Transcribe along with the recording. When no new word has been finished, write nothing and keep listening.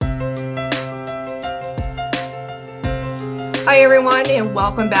Hi, everyone, and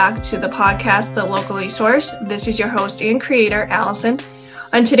welcome back to the podcast, The Locally Sourced. This is your host and creator, Allison.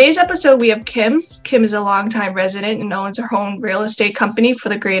 On today's episode, we have Kim. Kim is a longtime resident and owns her own real estate company for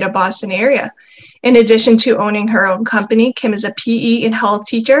the greater Boston area. In addition to owning her own company, Kim is a PE and health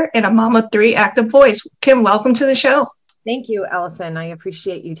teacher and a mom of 3 active boys. Kim, welcome to the show. Thank you, Allison. I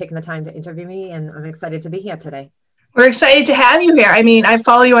appreciate you taking the time to interview me, and I'm excited to be here today. We're excited to have you here. I mean, I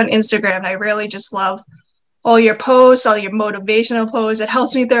follow you on Instagram, and I really just love all your posts, all your motivational posts. It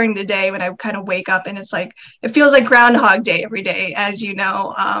helps me during the day when I kind of wake up, and it's like, it feels like Groundhog Day every day, as you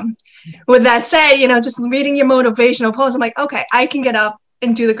know. With that said, just reading your motivational posts, I'm like, okay, I can get up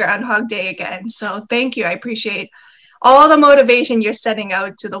and do the Groundhog Day again. So thank you. I appreciate all the motivation you're sending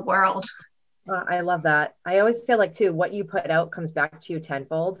out to the world. I love that. I always feel like, too, what you put out comes back to you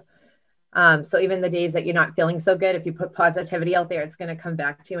tenfold. So even the days that you're not feeling so good, if you put positivity out there, it's going to come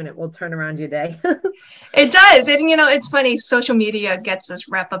back to you and it will turn around your day. It does. And, it's funny. Social media gets this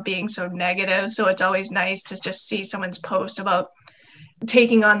rep of being so negative. So it's always nice to just see someone's post about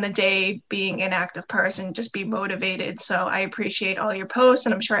taking on the day, being an active person, just be motivated. So I appreciate all your posts,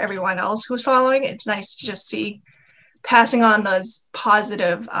 and I'm sure everyone else who's following. It's nice to just see passing on those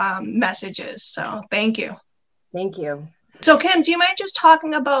positive messages. So thank you. Thank you. So Kim, do you mind just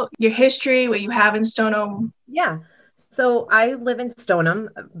talking about your history, what you have in Stoneham? Yeah. So I live in Stoneham.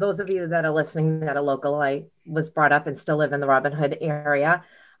 Those of you that are listening that are local, I was brought up and still live in the Robin Hood area.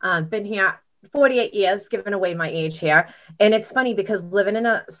 Been here 48 years, giving away my age here. And it's funny because living in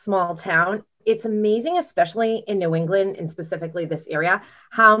a small town, it's amazing, especially in New England and specifically this area,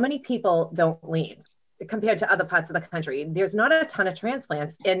 how many people don't leave compared to other parts of the country. There's not a ton of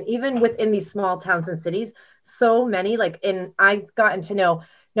transplants. And even within these small towns and cities, so many, and I've gotten to know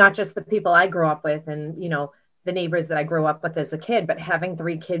not just the people I grew up with and, the neighbors that I grew up with as a kid, but having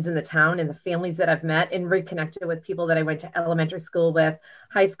 3 kids in the town and the families that I've met and reconnected with people that I went to elementary school with,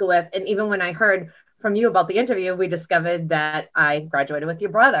 high school with. And even when I heard from you about the interview, we discovered that I graduated with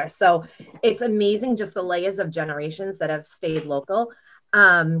your brother. So it's amazing just the layers of generations that have stayed local.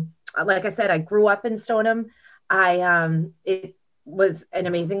 Like I said, I grew up in Stoneham. It was an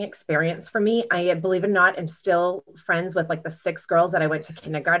amazing experience for me. I, believe it or not, am still friends with the 6 girls that I went to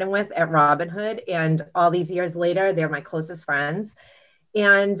kindergarten with at Robin Hood. And all these years later, they're my closest friends.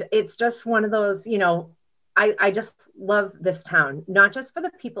 And it's just one of those, I just love this town, not just for the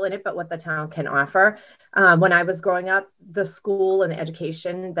people in it, but what the town can offer. When I was growing up, the school and the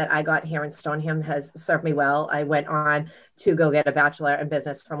education that I got here in Stoneham has served me well. I went on to go get a bachelor in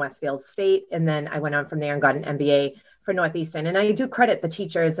business from Westfield State. And then I went on from there and got an MBA for Northeastern. And I do credit the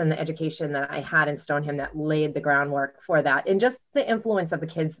teachers and the education that I had in Stoneham that laid the groundwork for that. And just the influence of the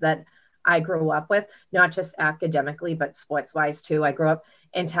kids that I grew up with, not just academically, but sports wise too. I grew up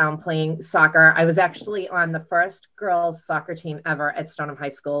in town playing soccer. I was actually on the first girls soccer team ever at Stoneham High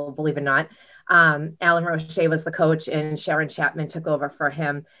School, believe it or not. Alan Roche was the coach and Sharon Chapman took over for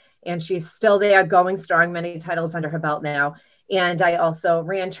him. And she's still there going strong, many titles under her belt now. And I also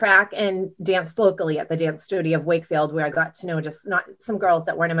ran track and danced locally at the dance studio of Wakefield, where I got to know just not some girls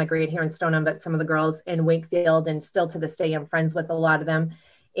that weren't in my grade here in Stoneham, but some of the girls in Wakefield. And still to this day, I'm friends with a lot of them.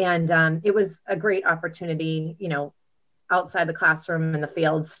 And it was a great opportunity, outside the classroom and the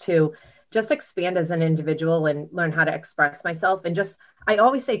fields to just expand as an individual and learn how to express myself. And just, I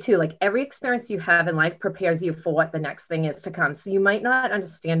always say too, every experience you have in life prepares you for what the next thing is to come. So you might not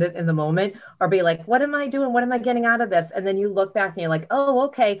understand it in the moment or be like, what am I doing? What am I getting out of this? And then you look back and you're like, oh,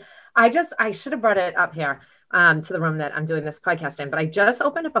 okay. I should have brought it up here to the room that I'm doing this podcast in, but I just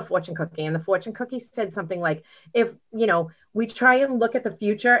opened up a fortune cookie, and the fortune cookie said something like, if, we try and look at the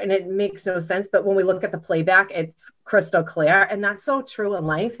future and it makes no sense, but when we look at the playback, it's crystal clear. And that's so true in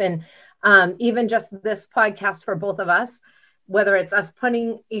life. And even just this podcast for both of us, whether it's us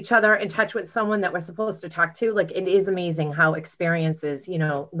putting each other in touch with someone that we're supposed to talk to, it is amazing how experiences,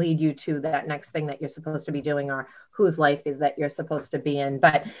 lead you to that next thing that you're supposed to be doing or whose life is that you're supposed to be in.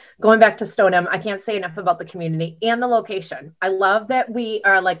 But going back to Stoneham, I can't say enough about the community and the location. I love that we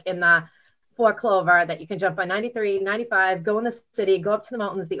are in the 4 Clover, that you can jump on 93, 95, go in the city, go up to the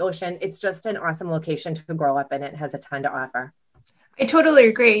mountains, the ocean. It's just an awesome location to grow up in. It has a ton to offer. I totally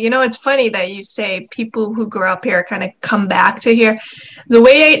agree. It's funny that you say people who grew up here kind of come back to here. The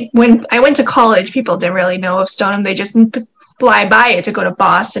way when I went to college, people didn't really know of Stoneham. They just fly by it to go to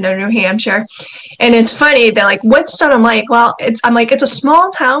Boston or New Hampshire. And it's funny, they're like, what's Stoneham like? Well, it's a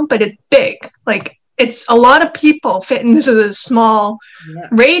small town, but it's big. It's a lot of people fit into this small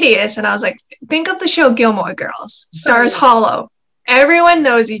radius. And I was like, think of the show Gilmore Girls, Stars Hollow. Everyone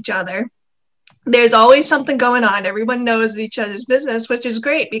knows each other. There's always something going on. Everyone knows each other's business, which is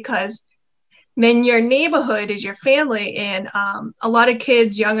great because then your neighborhood is your family. And a lot of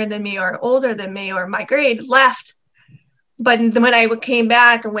kids younger than me or older than me or my grade left. But when I came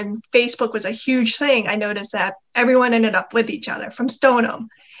back and when Facebook was a huge thing, I noticed that everyone ended up with each other from Stoneham.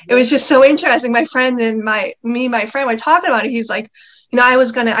 It was just so interesting. My friend and my friend were talking about it. He's like, I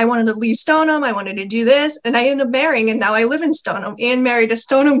wanted to leave Stoneham. I wanted to do this. And I ended up marrying, and now I live in Stoneham and married a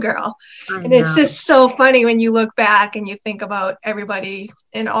Stoneham girl. And it's just so funny when you look back and you think about everybody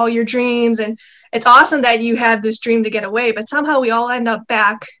and all your dreams. And it's awesome that you had this dream to get away, but somehow we all end up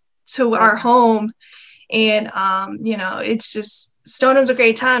back to our home. And, it's just, Stoneham's a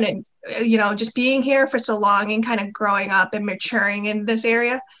great town. And, just being here for so long and kind of growing up and maturing in this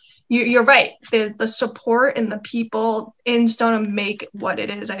area, you're right. The support and the people in Stoneham make what it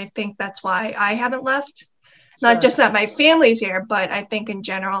is. And I think that's why I haven't left. Not just that my family's here, but I think in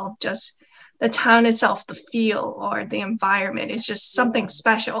general, just the town itself, the feel or the environment is just something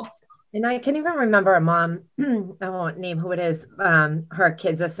special. And I can even remember a mom, I won't name who it is, her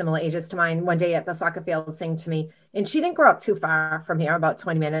kids are similar ages to mine, one day at the soccer field saying to me, and she didn't grow up too far from here, about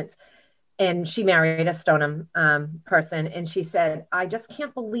 20 minutes, and she married a Stoneham person. And she said, I just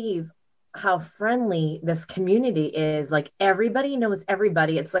can't believe how friendly this community is. Like everybody knows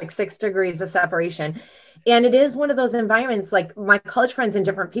everybody. It's like 6 degrees of separation. And it is one of those environments, like my college friends and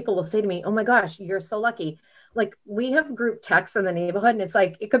different people will say to me, oh my gosh, you're so lucky. Like we have group texts in the neighborhood and it's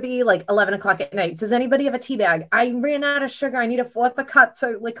like, it could be like 11 o'clock at night. Does anybody have a tea bag? I ran out of sugar. I need a fourth of cup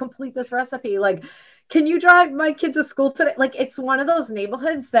to like complete this recipe. Like, can you drive my kids to school today? Like, it's one of those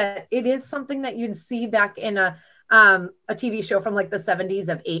neighborhoods that it is something that you'd see back in a TV show from like the 70s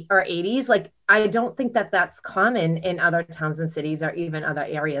or 80s. Like, I don't think that that's common in other towns and cities or even other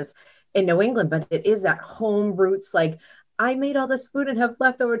areas in New England, but it is that home roots. Like, I made all this food and have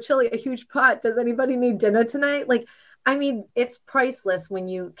leftover chili, a huge pot. Does anybody need dinner tonight? Like, I mean, it's priceless when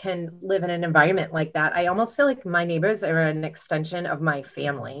you can live in an environment like that. I almost feel like my neighbors are an extension of my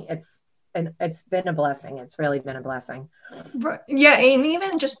family. It's been a blessing. It's really been a blessing. Yeah, and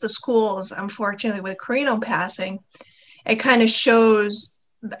even just the schools, unfortunately, with Carino passing, it kind of shows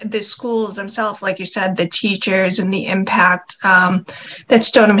the schools themselves, like you said, the teachers and the impact that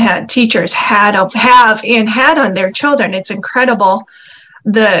Stoneham teachers have and had on their children. It's incredible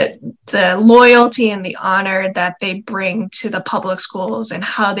the loyalty and the honor that they bring to the public schools and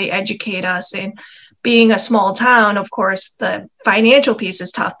how they educate us. And being a small town, of course, the financial piece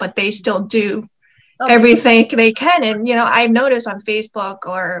is tough, but they still do everything they can. And, I've noticed on Facebook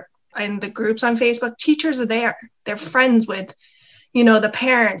or in the groups on Facebook, teachers are there. They're friends with the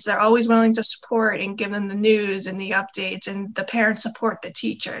parents. They're always willing to support and give them the news and the updates, and the parents support the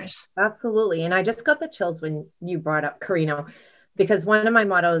teachers. Absolutely. And I just got the chills when you brought up Carino, because one of my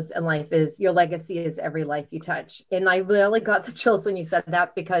mottos in life is your legacy is every life you touch. And I really got the chills when you said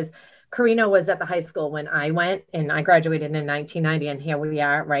that, because Carino was at the high school when I went, and I graduated in 1990, and here we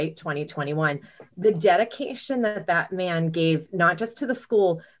are, right, 2021. The dedication that man gave, not just to the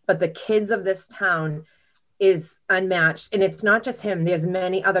school, but the kids of this town, is unmatched. And it's not just him. There's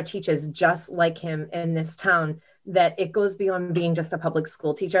many other teachers just like him in this town, that it goes beyond being just a public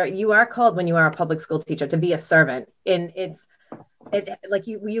school teacher. You are called, when you are a public school teacher, to be a servant. And it like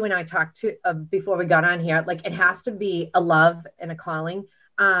you and I talked to before we got on here, like it has to be a love and a calling.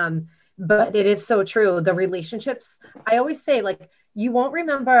 But it is so true. The relationships, I always say, like, you won't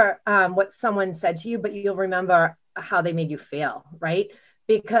remember what someone said to you, but you'll remember how they made you feel, right?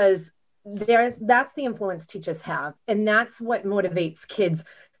 Because that's the influence teachers have. And that's what motivates kids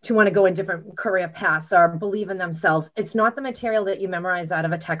to want to go in different career paths or believe in themselves. It's not the material that you memorize out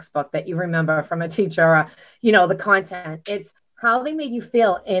of a textbook that you remember from a teacher or, the content. It's how they made you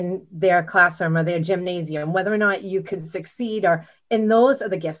feel in their classroom or their gymnasium, whether or not you could succeed. And those are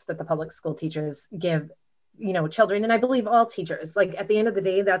the gifts that the public school teachers give, children. And I believe all teachers, like at the end of the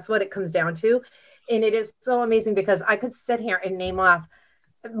day, that's what it comes down to. And it is so amazing, because I could sit here and name off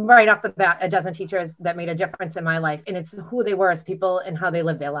right off the bat a dozen teachers that made a difference in my life. And it's who they were as people and how they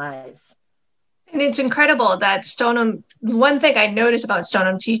lived their lives. And it's incredible that Stoneham, one thing I notice about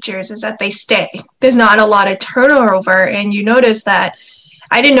Stoneham teachers is that they stay. There's not a lot of turnover. And you notice that,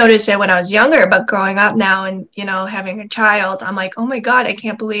 I didn't notice it when I was younger, but growing up now and, having a child, I'm like, oh my God, I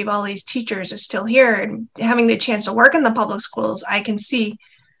can't believe all these teachers are still here. And having the chance to work in the public schools, I can see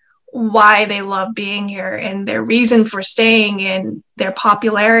why they love being here and their reason for staying and their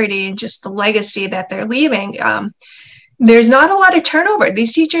popularity and just the legacy that they're leaving. There's not a lot of turnover.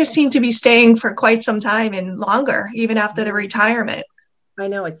 These teachers seem to be staying for quite some time and longer, even after the retirement. I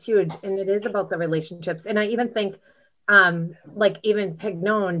know, it's huge. And it is about the relationships. And I even think, like even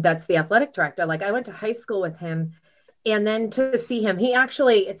Pignon, that's the athletic director, like I went to high school with him, And then to see him, he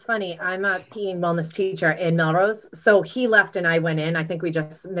actually, it's funny, I'm a PE and wellness teacher in Melrose. So he left and I went in. I think we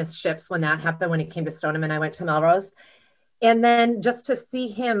just missed ships when that happened, when he came to Stoneham and I went to Melrose. And then just to see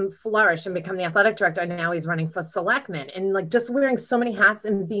him flourish and become the athletic director, now he's running for selectman and like just wearing so many hats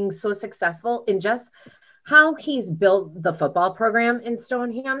and being so successful in just how he's built the football program in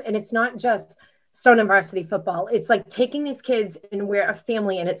Stoneham. And it's not just Stoneham varsity football. It's like taking these kids and we're a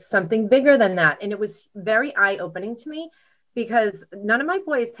family and it's something bigger than that. And it was very eye-opening to me because none of my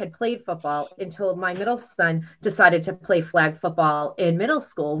boys had played football until my middle son decided to play flag football in middle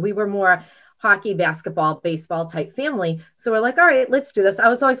school. We were more hockey, basketball, baseball type family. So we're like, all right, let's do this. I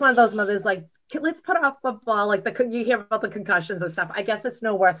was always one of those mothers like, let's put off football. Like you hear about the concussions and stuff. I guess it's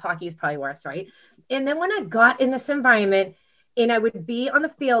no worse. Hockey is probably worse, right? And then when I got in this environment and I would be on the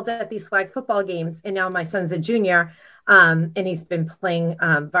field at these flag football games, and now my son's a junior and he's been playing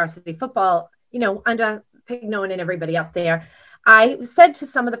varsity football, under Pignon and everybody up there. I said to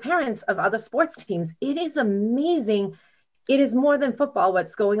some of the parents of other sports teams, it is amazing. It is more than football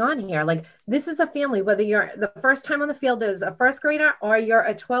what's going on here. Like this is a family, whether you're the first time on the field as a first grader or you're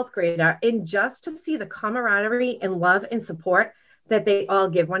a 12th grader, and just to see the camaraderie and love and support that they all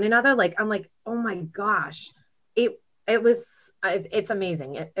give one another. Like, I'm like, oh my gosh, it's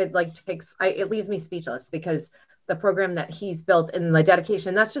amazing. It leaves me speechless because the program that he's built and the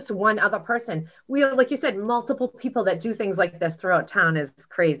dedication, that's just one other person. We have, like you said, multiple people that do things like this throughout town is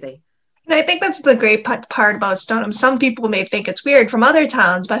crazy. And I think that's the great part about Stoneham. Some people may think it's weird from other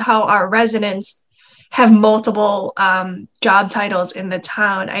towns, but how our residents have multiple job titles in the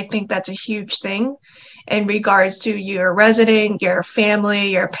town, I think that's a huge thing in regards to your resident, your family,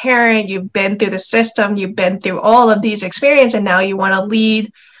 your parent. You've been through the system, you've been through all of these experiences, and now you want to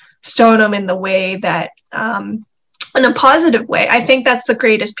lead Stoneham in the way that, in a positive way. I think that's the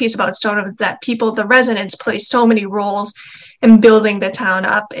greatest piece about Stoneham, that people, the residents, play so many roles in building the town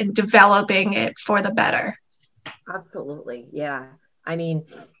up and developing it for the better. Absolutely. Yeah. I mean,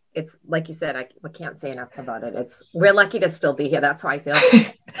 it's like you said, I can't say enough about it. We're lucky to still be here. That's how I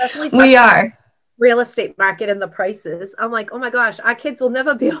feel. We are. Real estate market and the prices. I'm like, oh my gosh, our kids will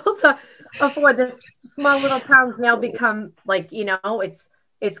never be able to afford this. Small little towns now become like,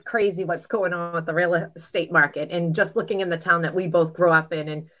 it's crazy what's going on with the real estate market. And just looking in the town that we both grew up in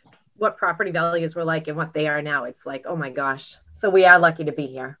and what property values were like and what they are now, it's like, oh my gosh. So we are lucky to be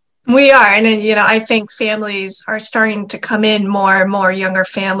here. We are. And then, I think families are starting to come in, more and more younger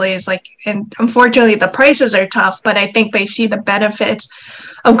families, and unfortunately the prices are tough, but I think they see the benefits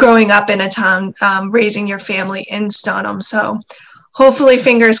of growing up in a town, raising your family in Stoneham. So hopefully,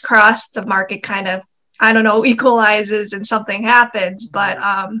 fingers crossed, the market kind of, equalizes and something happens. But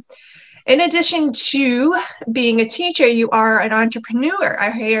in addition to being a teacher, you are an entrepreneur. I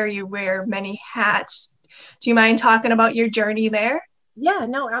hear you wear many hats. Do you mind talking about your journey there? Yeah,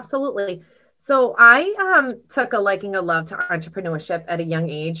 no, absolutely. So I took a liking, a love to entrepreneurship at a young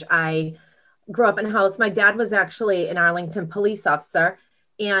age. I grew up in a house. My dad was actually an Arlington police officer,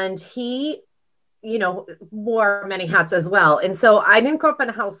 and he, wore many hats as well. And so I didn't grow up in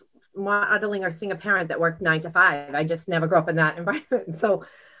a house modeling or seeing a parent that worked 9 to 5. I just never grew up in that environment. So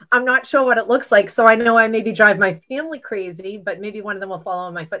I'm not sure what it looks like. So I know I maybe drive my family crazy, but maybe one of them will follow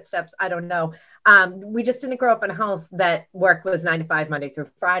in my footsteps. I don't know. We just didn't grow up in a house that work was 9 to 5, Monday through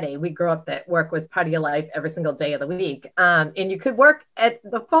Friday. We grew up that work was part of your life every single day of the week. And you could work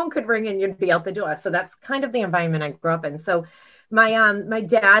the phone could ring and you'd be out the door. So that's kind of the environment I grew up in. So my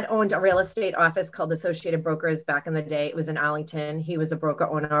dad owned a real estate office called Associated Brokers back in the day. It was in Arlington. He was a broker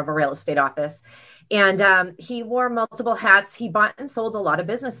owner of a real estate office. And he wore multiple hats. He bought and sold a lot of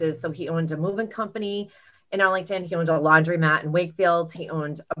businesses. So he owned a moving company in Arlington. He owned a laundromat in Wakefield. He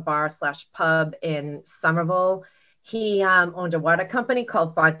owned a bar/pub in Somerville. He owned a water company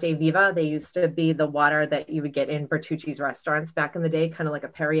called Fonte Viva. They used to be the water that you would get in Bertucci's restaurants back in the day, kind of like a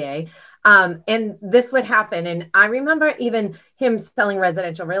Perrier. And this would happen. And I remember even him selling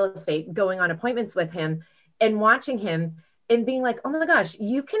residential real estate, going on appointments with him and watching him and being like, oh my gosh,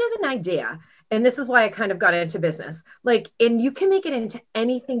 you can have an idea. And this is why I kind of got into business. And you can make it into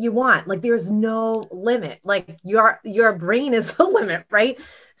anything you want. There's no limit. Your brain is the limit, right?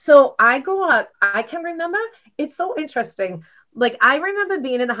 So I grew up, I can remember, it's so interesting. I remember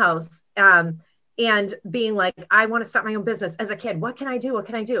being in the house and being like, I want to start my own business as a kid. What can I do? What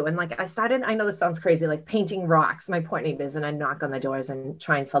can I do? And I started, I know this sounds crazy, painting rocks. My point name is, and I knock on the doors and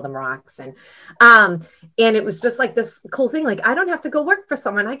try and sell them rocks. And it was just this cool thing. I don't have to go work for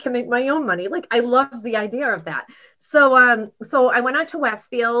someone. I can make my own money. I love the idea of that. So I went out to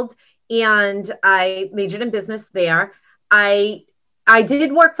Westfield and I majored in business there. I I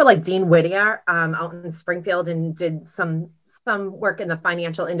did work for like Dean Whittier out in Springfield and did some work in the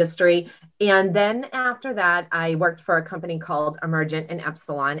financial industry. And then after that, I worked for a company called Emergent and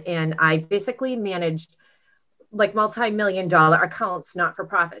Epsilon. And I basically managed like multi-million dollar accounts, not for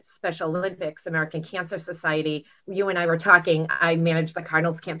profits, Special Olympics, American Cancer Society. You and I were talking. I managed the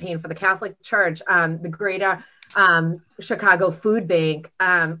Cardinals campaign for the Catholic Church, the Greater Chicago Food Bank.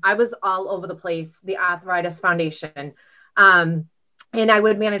 I was all over the place, the Arthritis Foundation. And I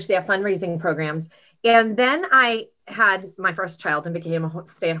would manage their fundraising programs. And then I had my first child and became a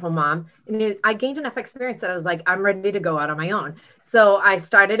stay-at-home mom. And I gained enough experience that I was like, I'm ready to go out on my own. So I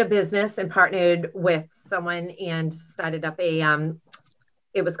started a business and partnered with someone and started up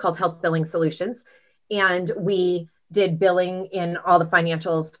it was called Health Billing Solutions. And we did billing in all the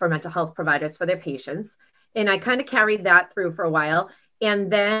financials for mental health providers for their patients. And I kind of carried that through for a while. And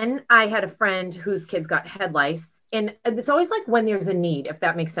then I had a friend whose kids got head lice. And it's always like when there's a need, if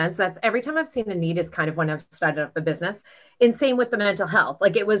that makes sense. That's every time I've seen a need is kind of when I've started up a business. And same with the mental health.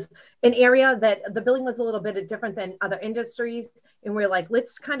 Like it was an area that the billing was a little bit different than other industries. And we're like,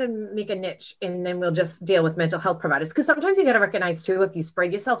 let's kind of make a niche and then we'll just deal with mental health providers. Because sometimes you got to recognize too, if you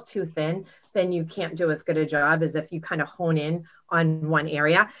spread yourself too thin, then you can't do as good a job as if you kind of hone in on one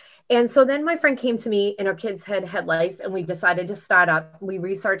area. And so then my friend came to me and her kids had head lice and we decided to start up. We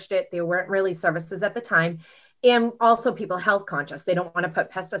researched it. There weren't really services at the time. And also people health conscious. They don't want to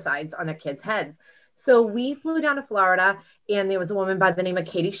put pesticides on their kids' heads. So we flew down to Florida and there was a woman by the name of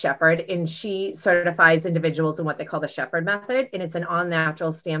Katie Shepard and she certifies individuals in what they call the Shepard method. And it's an all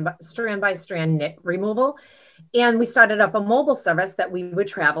natural strand by strand knit removal. And we started up a mobile service that we would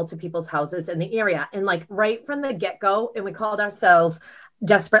travel to people's houses in the area. And like right from the get-go, and we called ourselves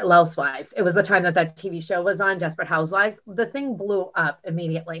Desperate Housewives. It was the time that TV show was on, Desperate Housewives. The thing blew up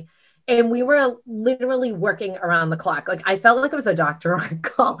immediately. And we were literally working around the clock. Like I felt like it was a doctor on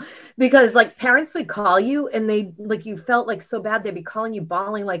call because like parents would call you and they like, you felt like so bad. They'd be calling you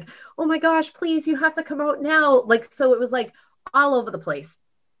bawling like, oh my gosh, please, you have to come out now. Like, so it was like all over the place.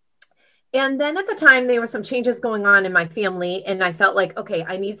 And then at the time, there were some changes going on in my family. And I felt like, okay,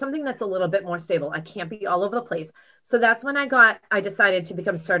 I need something that's a little bit more stable. I can't be all over the place. So that's when I decided to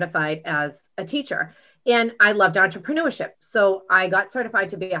become certified as a teacher. And I loved entrepreneurship. So I got certified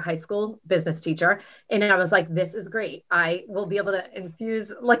to be a high school business teacher. And I was like, this is great. I will be able to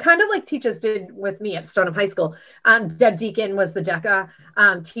infuse, like kind of like teachers did with me at Stoneham High School. Deb Deacon was the DECA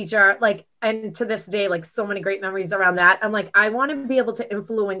teacher. Like, and to this day, like so many great memories around that. I'm like, I want to be able to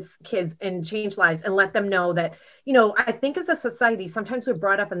influence kids and change lives and let them know that, you know, I think as a society, sometimes we're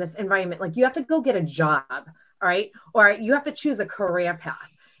brought up in this environment, like you have to go get a job, all right? Or you have to choose a career path.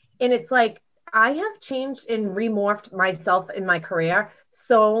 And it's like, I have changed and remorphed myself in my career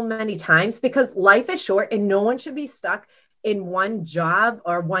so many times because life is short and no one should be stuck in one job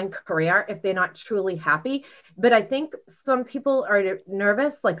or one career if they're not truly happy. But I think some people are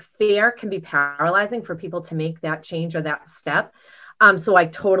nervous, like fear can be paralyzing for people to make that change or that step. So I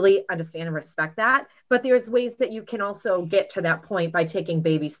totally understand and respect that. But there's ways that you can also get to that point by taking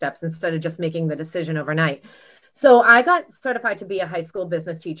baby steps instead of just making the decision overnight. So I got certified to be a high school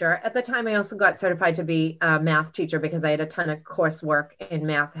business teacher. At the time, I also got certified to be a math teacher because I had a ton of coursework in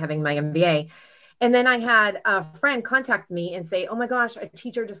math, having my MBA. And then I had a friend contact me and say, oh my gosh, a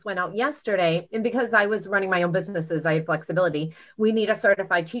teacher just went out yesterday. And because I was running my own businesses, I had flexibility. We need a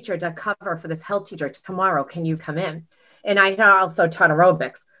certified teacher to cover for this health teacher tomorrow. Can you come in? And I had also taught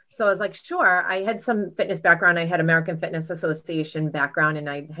aerobics. So I was like, sure. I had some fitness background. I had American Fitness Association background and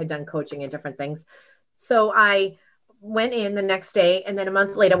I had done coaching and different things. So I went in the next day, and then a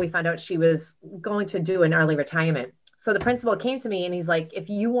month later, we found out she was going to do an early retirement. So the principal came to me and he's like, if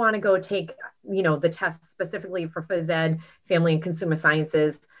you want to go take, you know, the test specifically for phys ed, family and consumer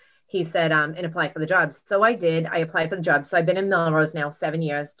sciences, he said, and apply for the job. So I did. I applied for the job. So I've been in Melrose now 7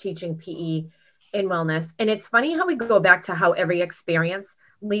 years teaching PE and wellness. And it's funny how we go back to how every experience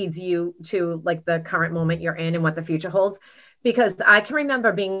leads you to like the current moment you're in and what the future holds. Because I can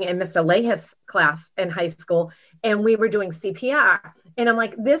remember being in Mr. Laheff's class in high school and we were doing CPR. And I'm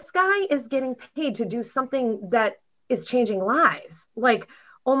like, this guy is getting paid to do something that is changing lives. Like,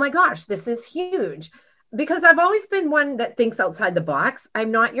 oh my gosh, this is huge. Because I've always been one that thinks outside the box. I'm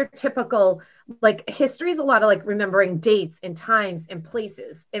not your typical, like history is a lot of like remembering dates and times and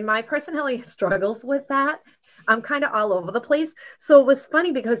places. And my personality struggles with that. I'm kind of all over the place. So it was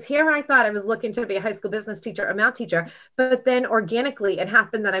funny because here I thought I was looking to be a high school business teacher, a math teacher, but then organically it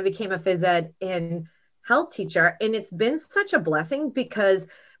happened that I became a phys ed and health teacher. And it's been such a blessing because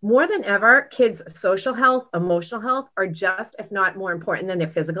more than ever, kids' social health, emotional health are just, if not more important than their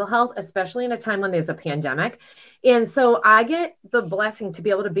physical health, especially in a time when there's a pandemic. And so I get the blessing to be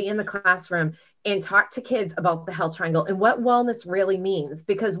able to be in the classroom and talk to kids about the health triangle and what wellness really means,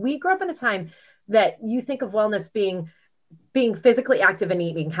 because we grew up in a time that you think of wellness being physically active and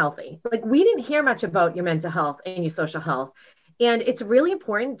eating healthy. Like, we didn't hear much about your mental health and your social health. And it's really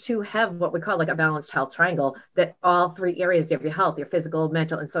important to have what we call like a balanced health triangle, that all three areas of your health, your physical,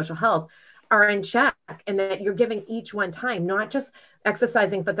 mental, and social health, are in check, and that you're giving each one time, not just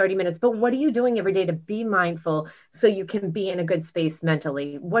exercising for 30 minutes, but what are you doing every day to be mindful so you can be in a good space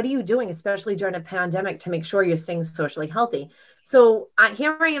mentally? What are you doing, especially during a pandemic, to make sure you're staying socially healthy? So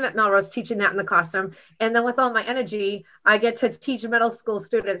here I am at Melrose teaching that in the classroom. And then with all my energy, I get to teach middle school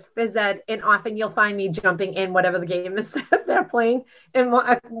students phys ed. And often you'll find me jumping in whatever the game is that they're playing. And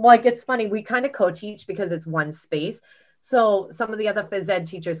like, it's funny, we kind of co-teach because it's one space. So some of the other phys ed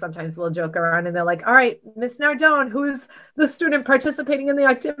teachers sometimes will joke around and they're like, all right, Miss Nardone, who's the student participating in the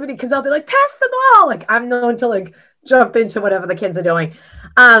activity? Because I'll be like, pass the ball. Like, I'm known to like jump into whatever the kids are doing.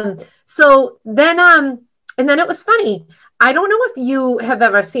 So then, and then it was funny. I don't know if you have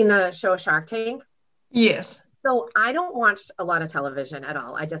ever seen the show Shark Tank. Yes. So I don't watch a lot of television at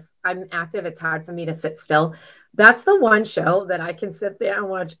all. I'm active. It's hard for me to sit still. That's the one show that I can sit there and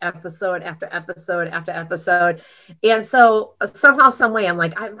watch episode after episode after episode. And so somehow, some way, I'm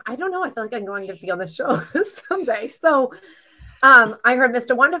like, I don't know. I feel like I'm going to be on the show someday. So I heard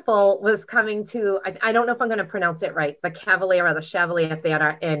Mr. Wonderful was coming to, I don't know if I'm going to pronounce it right, the Cavalier or the Chevalier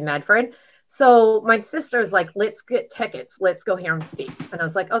Theater in Medford. So my sister's like, let's get tickets. Let's go hear him speak. And I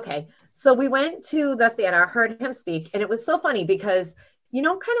was like, okay. So we went to the theater, heard him speak. And it was so funny because, you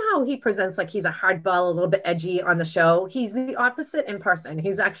know, kind of how he presents, like he's a hardball, a little bit edgy on the show. He's the opposite in person.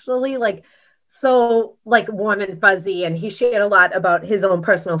 He's actually like, so like warm and fuzzy. And he shared a lot about his own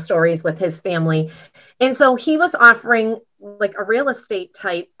personal stories with his family. And so he was offering like a real estate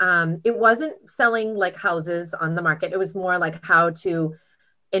type. It wasn't selling like houses on the market. It was more like how to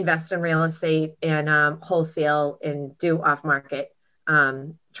invest in real estate and wholesale and do off-market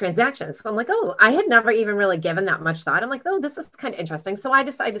transactions. So I'm like, oh, I had never even really given that much thought. I'm like, oh, this is kind of interesting. So I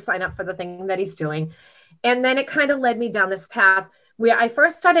decided to sign up for the thing that he's doing. And then it kind of led me down this path where I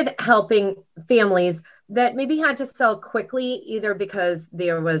first started helping families that maybe had to sell quickly, either because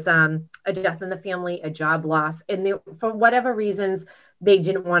there was a death in the family, a job loss, and for whatever reasons, they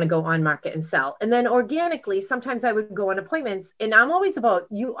didn't want to go on market and sell. And then organically, sometimes I would go on appointments, and I'm always about,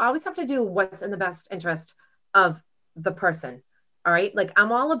 you always have to do what's in the best interest of the person. All right. Like,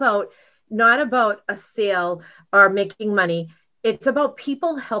 I'm all about, not about a sale or making money. It's about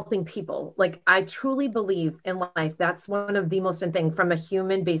people helping people. Like, I truly believe in life. That's one of the most important things from a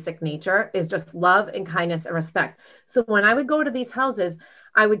human basic nature, is just love and kindness and respect. So when I would go to these houses,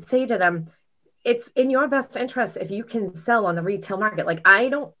 I would say to them, it's in your best interest if you can sell on the retail market. Like, I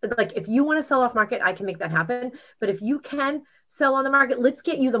don't, like, if you want to sell off market, I can make that happen. But if you can sell on the market, let's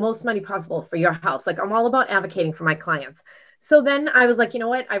get you the most money possible for your house. Like, I'm all about advocating for my clients. So then I was like, you know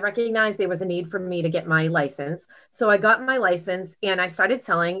what? I recognized there was a need for me to get my license. So I got my license and I started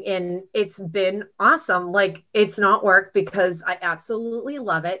selling, and it's been awesome. Like, it's not work because I absolutely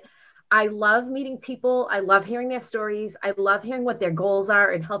love it. I love meeting people. I love hearing their stories. I love hearing what their goals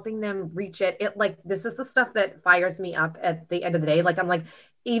are and helping them reach it. This is the stuff that fires me up at the end of the day. Like, I'm like,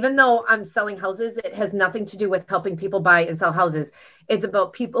 even though I'm selling houses, it has nothing to do with helping people buy and sell houses. It's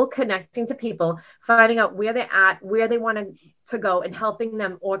about people connecting to people, finding out where they're at, where they want to go, and helping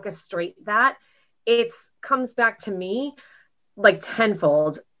them orchestrate that. It comes back to me like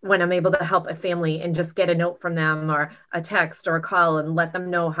tenfold when I'm able to help a family and just get a note from them or a text or a call and let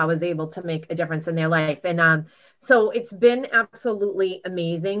them know how I was able to make a difference in their life. And so it's been absolutely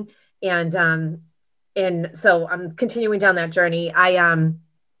amazing. And so I'm continuing down that journey.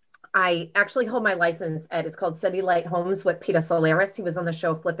 I actually hold my license it's called City Light Homes with Peter Solaris. He was on the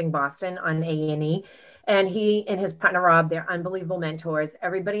show Flipping Boston on A&E. And he and his partner, Rob, they're unbelievable mentors.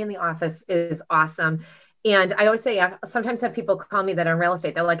 Everybody in the office is awesome. And I always say, I sometimes have people call me that are in real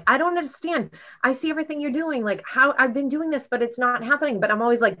estate. They're like, I don't understand. I see everything you're doing. Like, how I've been doing this, but it's not happening. But I'm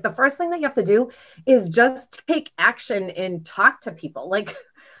always like, the first thing that you have to do is just take action and talk to people. Like,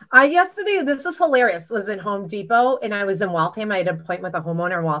 yesterday, this is hilarious, was in Home Depot and I was in Waltham. I had an appointment with a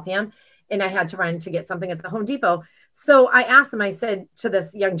homeowner in Waltham and I had to run to get something at the Home Depot. So I asked him, I said to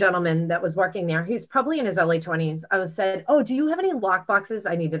this young gentleman that was working there, he's probably in his early 20s. I was said, oh, do you have any lock boxes?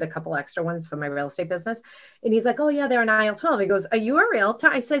 I needed a couple extra ones for my real estate business. And he's like, oh yeah, they're an IL-12. He goes, are you a realtor?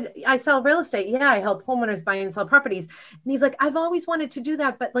 I said, I sell real estate. Yeah, I help homeowners buy and sell properties. And he's like, I've always wanted to do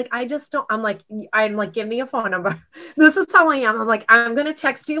that, but like, I just don't, I'm like, give me your phone number. This is how I am. I'm like, I'm going to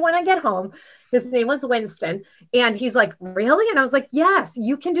text you when I get home. His name was Winston. And he's like, really? And I was like, yes,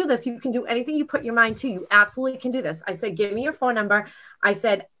 you can do this. You can do anything you put your mind to. You absolutely can do this. I said, give me your phone number. I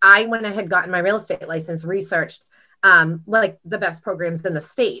said, when I had gotten my real estate license, researched like the best programs in the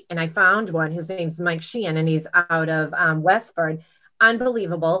state. And I found one. His name's Mike Sheehan, and he's out of Westford.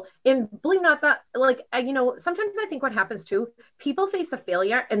 Unbelievable. And believe not that, like, sometimes I think what happens too, people face a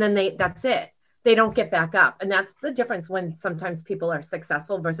failure and then that's it. They don't get back up. And that's the difference when sometimes people are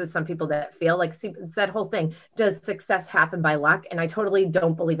successful versus some people that fail. Like, see, it's that whole thing. Does success happen by luck? And I totally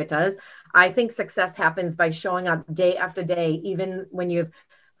don't believe it does. I think success happens by showing up day after day, even when you've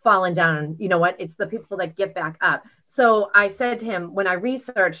fallen down. You know what? It's the people that get back up. So I said to him, when I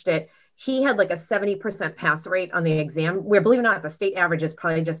researched it, he had like a 70% pass rate on the exam, where, believe it or not, the state average is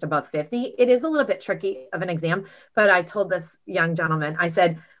probably just above 50. It is a little bit tricky of an exam, but I told this young gentleman, I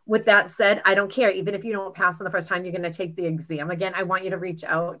said, with that said, I don't care. Even if you don't pass on the first time, you're going to take the exam again. I want you to reach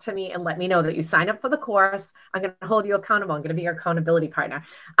out to me and let me know that you signed up for the course. I'm going to hold you accountable. I'm going to be your accountability partner.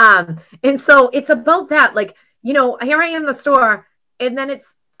 And so it's about that. Like, here I am in the store. And then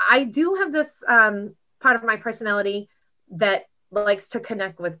I do have this part of my personality that likes to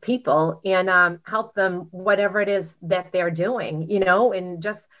connect with people and help them, whatever it is that they're doing, and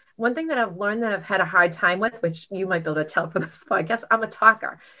just one thing that I've learned that I've had a hard time with, which you might be able to tell from this podcast, I'm a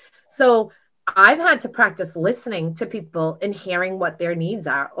talker. So I've had to practice listening to people and hearing what their needs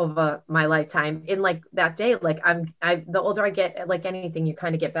are over my lifetime. In like that day, like the older I get, like anything, you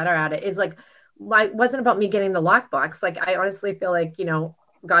kind of get better at it. Is like, it wasn't about me getting the lockbox. Like, I honestly feel like,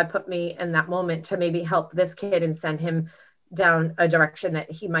 God put me in that moment to maybe help this kid and send him down a direction that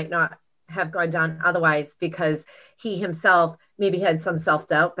he might not have gone down otherwise, because he himself maybe had some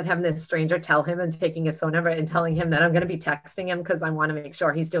self-doubt, but having this stranger tell him and taking his phone number and telling him that I'm going to be texting him because I want to make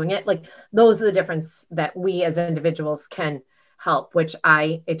sure he's doing it. Like, those are the difference that we as individuals can help, which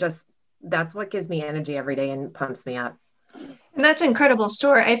that's what gives me energy every day and pumps me up. And that's an incredible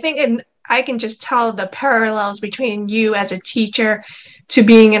story. I think, and I can just tell the parallels between you as a teacher to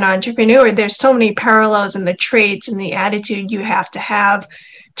being an entrepreneur. There's so many parallels in the traits and the attitude you have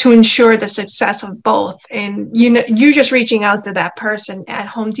to ensure the success of both. And you just reaching out to that person at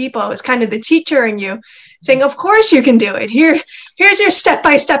Home Depot is kind of the teacher in you saying, of course you can do it. Here's your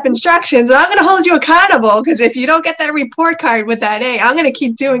step-by-step instructions. And I'm going to hold you accountable, because if you don't get that report card with that A, I'm going to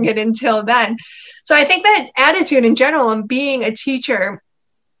keep doing it until then. So I think that attitude in general and being a teacher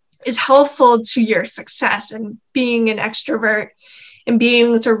is helpful to your success, and being an extrovert and being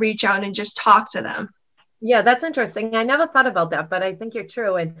able to reach out and just talk to them. Yeah, that's interesting. I never thought about that, but I think you're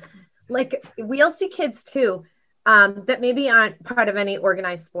true. And like, we'll see kids too, that maybe aren't part of any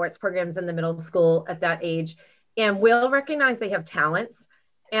organized sports programs in the middle school at that age. And we'll recognize they have talents,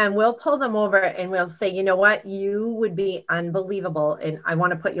 and we'll pull them over and we'll say, you know what, you would be unbelievable. And I want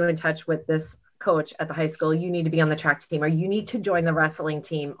to put you in touch with this coach at the high school. You need to be on the track team, or you need to join the wrestling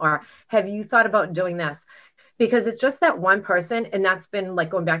team, or have you thought about doing this? Because it's just that one person. And that's been like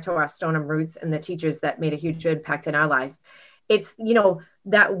going back to our Stoneham roots and the teachers that made a huge impact in our lives. It's,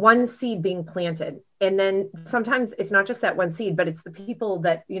 that one seed being planted. And then sometimes it's not just that one seed, but it's the people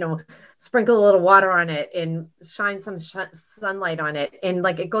that, sprinkle a little water on it and shine some sunlight on it. And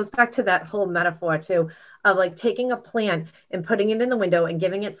like, it goes back to that whole metaphor too, of like taking a plant and putting it in the window and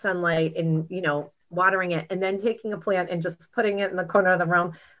giving it sunlight and, watering it, and then taking a plant and just putting it in the corner of the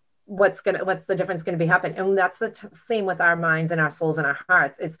room. What's the difference going to be happening? And that's the same with our minds and our souls and our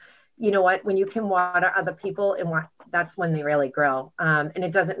hearts. It's, when you can water other people, and that's when they really grow. And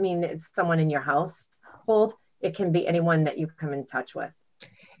it doesn't mean it's someone in your household. It can be anyone that you come in touch with.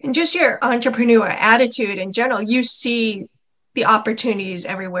 And just your entrepreneur attitude in general, you see the opportunities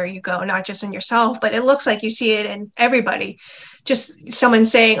everywhere you go, not just in yourself, but it looks like you see it in everybody. Just someone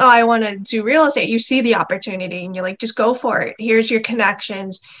saying, oh, I want to do real estate. You see the opportunity and you're like, just go for it. Here's your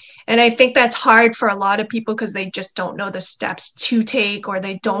connections. And I think that's hard for a lot of people because they just don't know the steps to take, or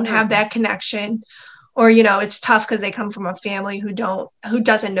they don't have that connection, or, it's tough because they come from a family who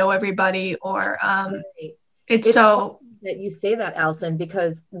doesn't know everybody, or it's so that you say that, Allison,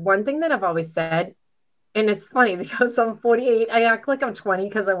 because one thing that I've always said, and it's funny because I'm 48, I act like I'm 20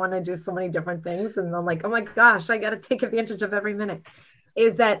 because I want to do so many different things. And I'm like, oh my gosh, I got to take advantage of every minute,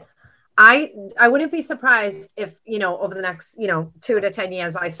 is that I wouldn't be surprised if, over the next, 2 to 10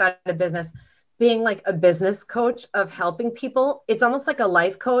 years, I started a business being like a business coach of helping people. It's almost like a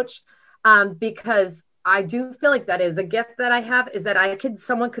life coach, because I do feel like that is a gift that I have, is that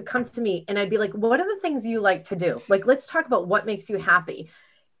someone could come to me and I'd be like, what are the things you like to do? Like, let's talk about what makes you happy.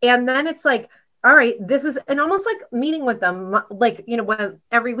 And then it's like, all right, this is, and almost like meeting with them, like,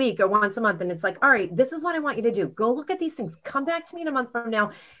 every week or once a month. And it's like, all right, this is what I want you to do. Go look at these things. Come back to me in a month from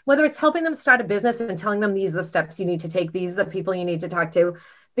now, whether it's helping them start a business and telling them these are the steps you need to take. These are the people you need to talk to,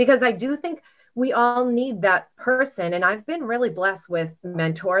 because I do think we all need that person. And I've been really blessed with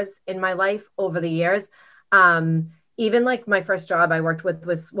mentors in my life over the years. Even like my first job I worked with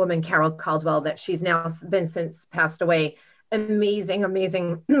was woman, Carol Caldwell, that she's now been since passed away.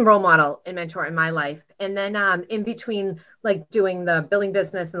 Amazing role model and mentor in my life. And then in between like doing the billing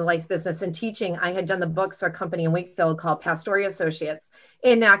business and the lights business and teaching, I had done the books for a company in Wakefield called Pastoria Associates.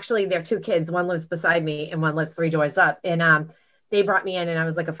 And actually their two kids, one lives beside me and one lives 3 doors up. And they brought me in and I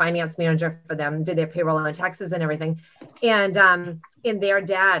was like a finance manager for them, did their payroll and taxes and everything. And their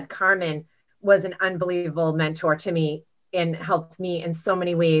dad, Carmen, was an unbelievable mentor to me and helped me in so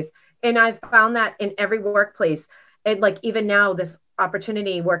many ways. And I've found that in every workplace. And like even now, this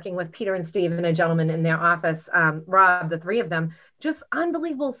opportunity working with Peter and Steve and a gentleman in their office, Rob, the 3 of them, just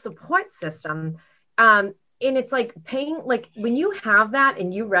unbelievable support system. And it's like paying, like when you have that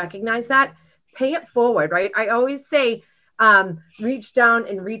and you recognize that, pay it forward, right? I always say, reach down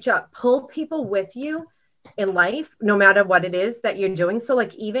and reach up, pull people with you in life, no matter what it is that you're doing. So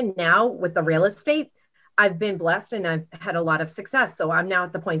like even now with the real estate, I've been blessed and I've had a lot of success. So I'm now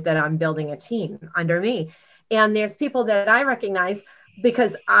at the point that I'm building a team under me. And there's people that I recognize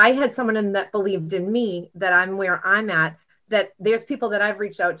because I had someone in that believed in me, that I'm where I'm at, that there's people that I've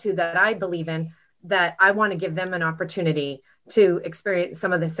reached out to that I believe in, that I want to give them an opportunity to experience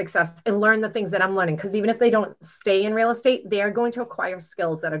some of the success and learn the things that I'm learning. Because even if they don't stay in real estate, they are going to acquire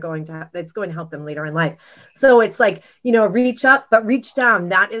skills that are that's going to help them later in life. So it's like, reach up, but reach down.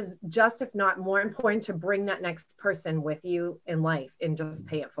 That is just, if not more important, to bring that next person with you in life and just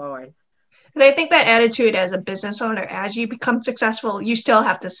pay it forward. And I think that attitude as a business owner, as you become successful, you still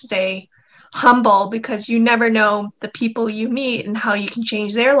have to stay humble, because you never know the people you meet and how you can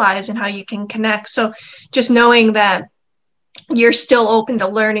change their lives and how you can connect. So just knowing that you're still open to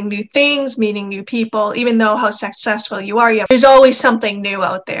learning new things, meeting new people, even though how successful you are, there's always something new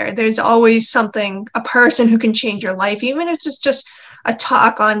out there. There's always a person who can change your life, even if it's just a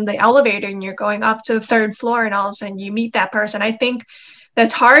talk on the elevator and you're going up to the 3rd floor and all of a sudden you meet that person. I think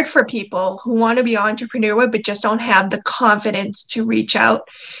that's hard for people who want to be entrepreneurial, but just don't have the confidence to reach out.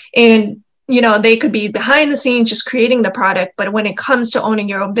 And, they could be behind the scenes just creating the product. But when it comes to owning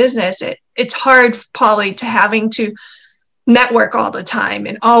your own business, it's hard probably to having to network all the time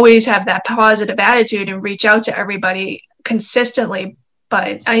and always have that positive attitude and reach out to everybody consistently.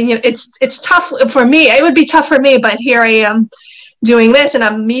 But it's tough for me. It would be tough for me, but here I am doing this and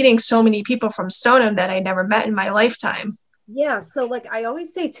I'm meeting so many people from Stoneham that I never met in my lifetime. Yeah. So like I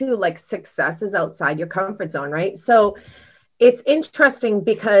always say too, like success is outside your comfort zone, right? So it's interesting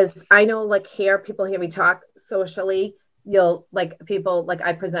because I know like people hear me talk socially. You'll like people, like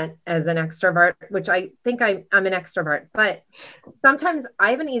I present as an extrovert, which I think I'm an extrovert, but sometimes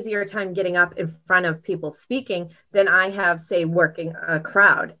I have an easier time getting up in front of people speaking than I have, say, working a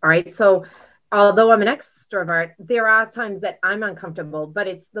crowd. All right. So although I'm an extrovert, there are times that I'm uncomfortable, but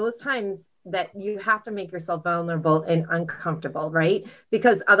it's those times that you have to make yourself vulnerable and uncomfortable, right?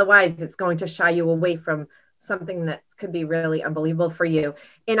 Because otherwise it's going to shy you away from something that could be really unbelievable for you.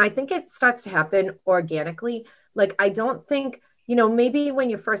 And I think it starts to happen organically. Like, I don't think, maybe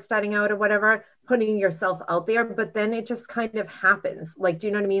when you're first starting out or whatever, putting yourself out there, but then it just kind of happens. Like, do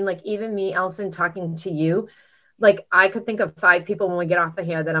you know what I mean? Like even me, Allison, talking to you, like I could think of 5 people when we get off of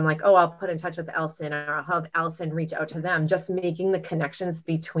here that I'm like, oh, I'll put in touch with Allison, or I'll have Allison reach out to them, just making the connections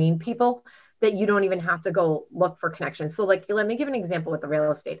between people that you don't even have to go look for connections. So like, let me give an example with the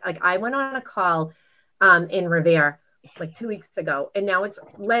real estate. Like I went on a call in Revere like 2 weeks ago, and now it's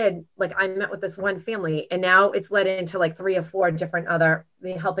led, like I met with this one family and now it's led into like 3 or 4 different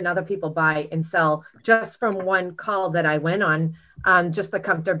helping other people buy and sell just from one call that I went on. Just the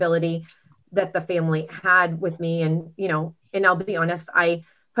comfortability that the family had with me. And, and I'll be honest, I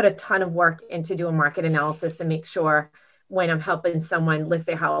put a ton of work into doing market analysis and make sure when I'm helping someone list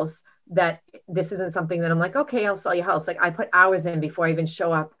their house, that this isn't something that I'm like, okay, I'll sell your house. Like I put hours in before I even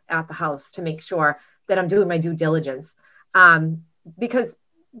show up at the house to make sure that I'm doing my due diligence. Because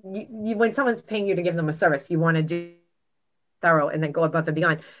when someone's paying you to give them a service, you want to do thorough and then go above and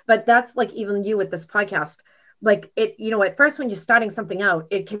beyond. But that's like even you with this podcast, like it, at first when you're starting something out,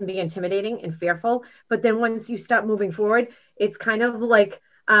 it can be intimidating and fearful. But then once you start moving forward, it's kind of like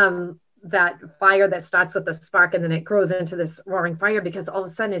that fire that starts with a spark and then it grows into this roaring fire, because all of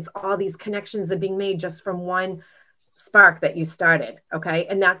a sudden it's all these connections are being made just from one spark that you started. Okay.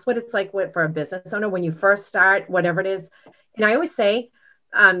 And that's what it's like for a business owner when you first start, whatever it is. And I always say,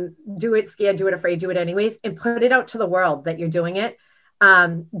 do it scared, do it afraid, do it anyways, and put it out to the world that you're doing it.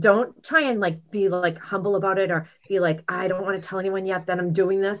 Don't try and like be like humble about it or be like, I don't want to tell anyone yet that I'm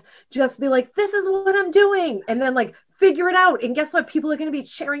doing this. Just be like, this is what I'm doing. And then like figure it out. And guess what? People are going to be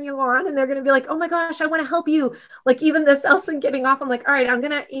cheering you on and they're going to be like, oh my gosh, I want to help you. Like even this Elson getting off, I'm like, all right, I'm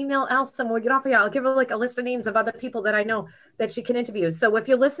going to email Elson when we get off of here. I'll give her like a list of names of other people that I know that she can interview. So if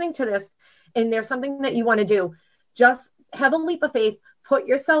you're listening to this and there's something that you want to do, just have a leap of faith, put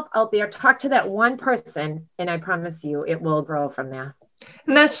yourself out there, talk to that one person, and I promise you it will grow from there.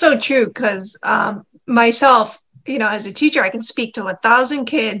 And that's so true because myself, as a teacher, I can speak to 1,000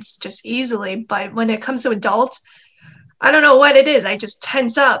 kids just easily. But when it comes to adults, I don't know what it is. I just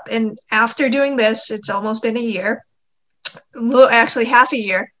tense up. And after doing this, it's almost been a year, actually half a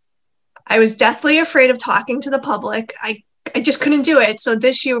year. I was deathly afraid of talking to the public. I just couldn't do it. So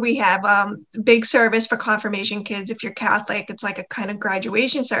this year we have big service for confirmation kids. If you're Catholic, it's like a kind of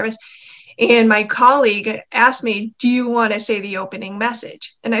graduation service. And my colleague asked me, do you want to say the opening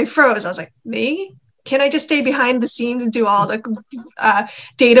message? And I froze. I was like, me? Can I just stay behind the scenes and do all the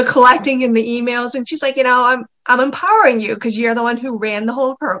data collecting in the emails? And she's like, I'm empowering you because you're the one who ran the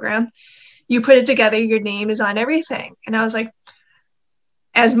whole program. You put it together. Your name is on everything. And I was like,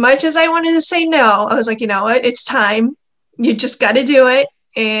 as much as I wanted to say no, I was like, you know what? It's time. You just got to do it.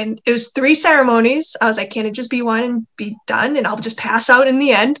 And it was 3 ceremonies. I was like, can it just be one and be done? And I'll just pass out in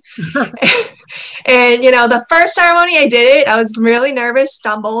the end. And, the first ceremony I did it, I was really nervous,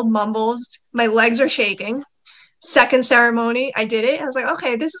 stumbled, mumbled. My legs are shaking. Second ceremony, I did it. I was like,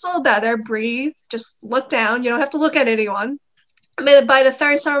 okay, this is a little better. Breathe, just look down. You don't have to look at anyone. By the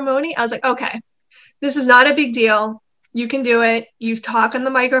third ceremony, I was like, okay, this is not a big deal. You can do it. You talk on the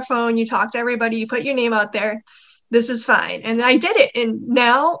microphone. You talk to everybody. You put your name out there. This is fine. And I did it. And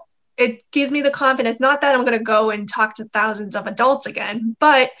now it gives me the confidence, not that I'm going to go and talk to thousands of adults again,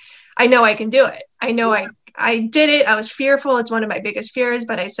 but I know I can do it. I know I did it. I was fearful. It's one of my biggest fears,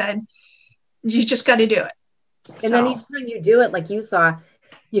 but I said, you just got to do it. And then each time you do it, like you saw,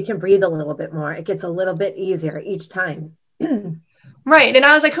 you can breathe a little bit more. It gets a little bit easier each time. Right. And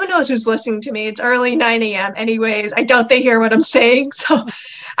I was like, who knows who's listening to me? It's early 9 a.m. anyways. I doubt they hear what I'm saying. So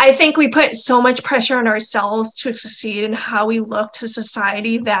I think we put so much pressure on ourselves to succeed in how we look to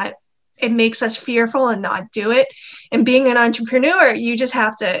society that it makes us fearful and not do it. And being an entrepreneur, you just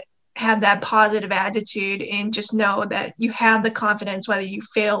have to have that positive attitude and just know that you have the confidence, whether you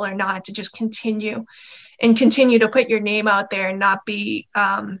fail or not, to just continue to put your name out there and not be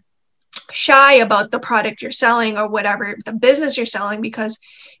shy about the product you're selling or whatever the business you're selling, because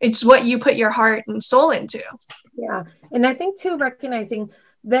it's what you put your heart and soul into. Yeah. And I think too, recognizing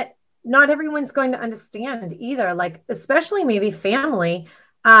that not everyone's going to understand either, like, especially maybe family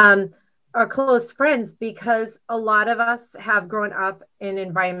or close friends, because a lot of us have grown up in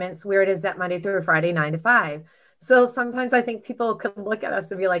environments where it is that Monday through Friday, 9 to 5. So sometimes I think people can look at us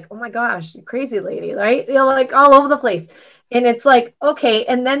and be like, oh my gosh, you crazy lady, right? Like all over the place. And it's like, okay.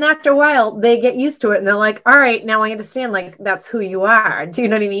 And then after a while, they get used to it and they're like, all right, now I understand, like, that's who you are. Do you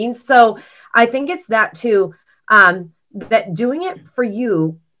know what I mean? So I think it's that too, that doing it for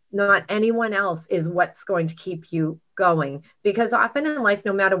you, not anyone else, is what's going to keep you going. Because often in life,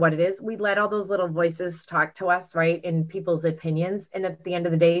 no matter what it is, we let all those little voices talk to us, right? In people's opinions. And at the end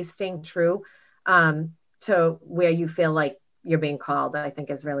of the day, staying true to where you feel like you're being called, I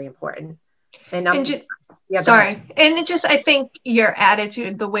think is really important. And I think your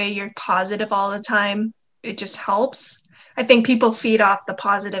attitude, the way you're positive all the time, it just helps. I think people feed off the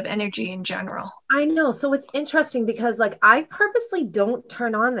positive energy in general. I know. So it's interesting because, like, I purposely don't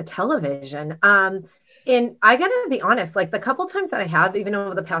turn on the television. And I gotta be honest, like the couple times that I have, even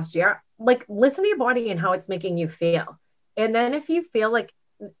over the past year, like, listen to your body and how it's making you feel. And then if you feel like,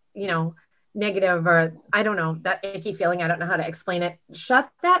 negative, or I don't know, that icky feeling, I don't know how to explain it, shut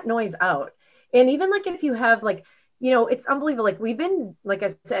that noise out. And even like if you have like, it's unbelievable. Like we've been, like I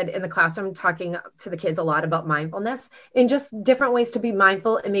said, in the classroom talking to the kids a lot about mindfulness and just different ways to be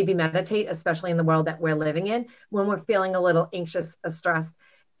mindful and maybe meditate, especially in the world that we're living in when we're feeling a little anxious or stressed.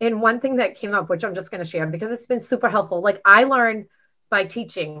 And one thing that came up, which I'm just going to share because it's been super helpful. Like I learned by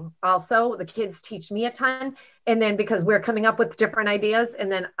teaching also, the kids teach me a ton. And then because we're coming up with different ideas and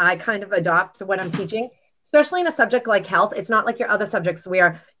then I kind of adopt what I'm teaching, especially in a subject like health. It's not like your other subjects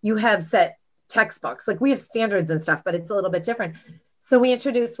where you have set textbooks. Like we have standards and stuff, but it's a little bit different. So we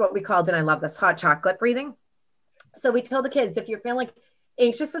introduced what we called, and I love this, hot chocolate breathing. So we told the kids, if you're feeling like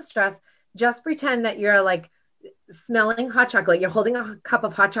anxious or stressed, just pretend that you're like smelling hot chocolate. You're holding a cup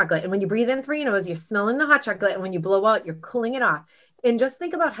of hot chocolate. And when you breathe in through your nose, you're smelling the hot chocolate. And when you blow out, you're cooling it off. And just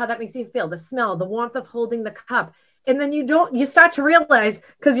think about how that makes you feel, the smell, the warmth of holding the cup. And then you start to realize,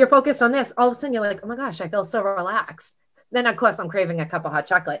 because you're focused on this, all of a sudden you're like, oh my gosh, I feel so relaxed. Then of course I'm craving a cup of hot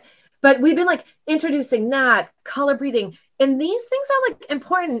chocolate. But we've been like introducing that color breathing. And these things are like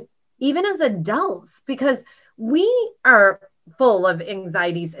important even as adults, because we are full of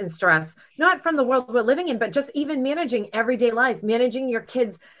anxieties and stress, not from the world we're living in, but just even managing everyday life, managing your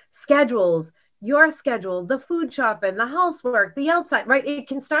kids' schedules, your schedule, the food shopping, the housework, the outside, right? It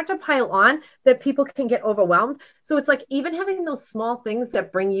can start to pile on that people can get overwhelmed. So it's like even having those small things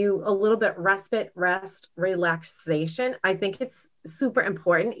that bring you a little bit respite, rest, relaxation. I think it's super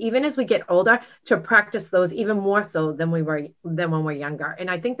important, even as we get older, to practice those even more so than when we're younger. And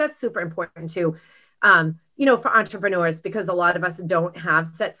I think that's super important too. For entrepreneurs, because a lot of us don't have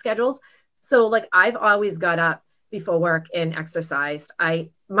set schedules. So like I've always got up before work and exercised.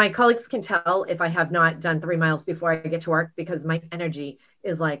 My colleagues can tell if I have not done 3 miles before I get to work, because my energy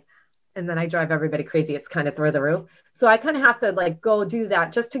is like, and then I drive everybody crazy. It's kind of through the roof. So I kind of have to like go do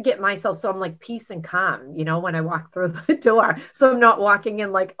that just to get myself. So I'm like peace and calm, when I walk through the door. So I'm not walking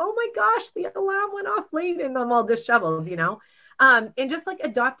in like, oh my gosh, the alarm went off late and I'm all disheveled, and just like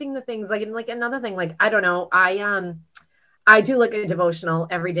adopting the things like another thing, like, I don't know, I do like a devotional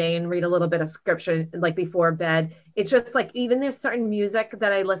every day and read a little bit of scripture like before bed. It's just like, even there's certain music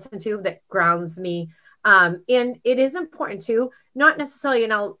that I listen to that grounds me. And it is important too, not necessarily,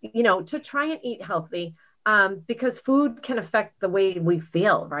 to try and eat healthy, because food can affect the way we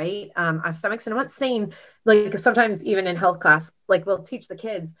feel, right? Our stomachs. And I'm not saying, like, sometimes even in health class, like we'll teach the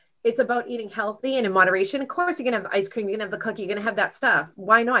kids, it's about eating healthy and in moderation. Of course, you're going to have ice cream, you're going to have the cookie, you're going to have that stuff.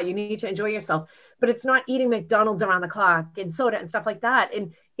 Why not? You need to enjoy yourself, but it's not eating McDonald's around the clock and soda and stuff like that.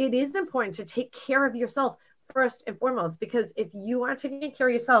 And it is important to take care of yourself first and foremost, because if you aren't taking care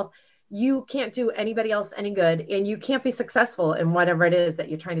of yourself, you can't do anybody else any good, and you can't be successful in whatever it is that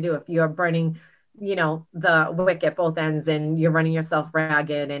you're trying to do. If you're burning, the wick at both ends and you're running yourself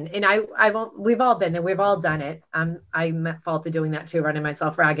ragged, and we've all been there, we've all done it. I'm at fault of doing that too, running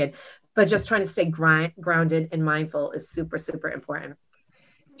myself ragged, but just trying to stay grounded and mindful is super, super important.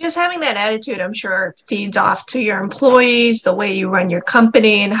 Just having that attitude, I'm sure, feeds off to your employees, the way you run your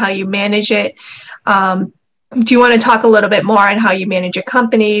company and how you manage it. Do you want to talk a little bit more on how you manage your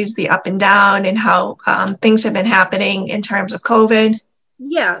companies, the up and down, and how things have been happening in terms of COVID?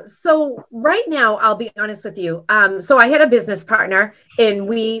 Yeah. So right now, I'll be honest with you. So I had a business partner, and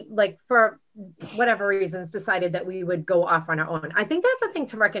we, like, for whatever reasons, decided that we would go off on our own. I think that's a thing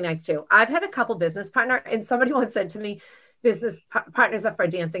to recognize too. I've had a couple business partners, and somebody once said to me, business partners are for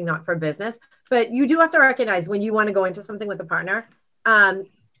dancing, not for business. But you do have to recognize when you want to go into something with a partner,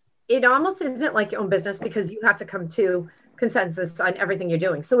 it almost isn't like your own business, because you have to come to consensus on everything you're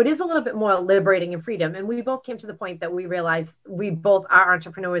doing. So it is a little bit more liberating and freedom. And we both came to the point that we realized we both are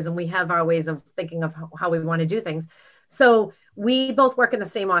entrepreneurs and we have our ways of thinking of how we want to do things. So we both work in the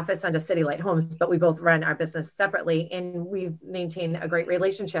same office under City Light Homes, but we both run our business separately, and we've maintained a great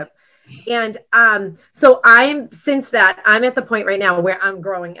relationship. And so since that, I'm at the point right now where I'm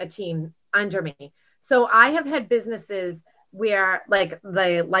growing a team under me. So I have had businesses where, like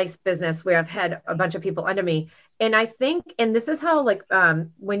the lice business, where I've had a bunch of people under me. And I think, and this is how, like,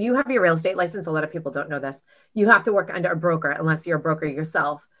 when you have your real estate license, a lot of people don't know this, you have to work under a broker unless you're a broker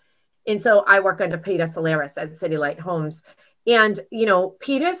yourself. And so I work under Peter Solaris at City Light Homes. And,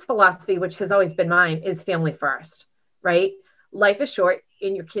 Peter's philosophy, which has always been mine, is family first, right? Life is short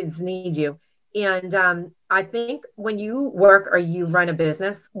and your kids need you. And I think when you work or you run a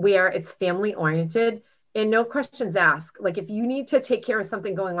business where it's family oriented and no questions asked, like if you need to take care of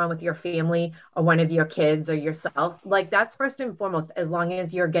something going on with your family or one of your kids or yourself, like that's first and foremost, as long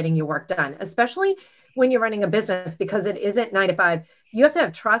as you're getting your work done, especially when you're running a business, because it isn't 9 to 5. You have to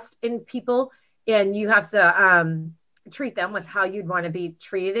have trust in people, and you have to treat them with how you'd want to be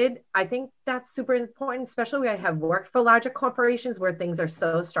treated. I think that's super important, especially where I have worked for larger corporations where things are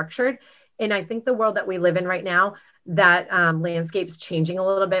so structured. And I think the world that we live in right now, that landscape's changing a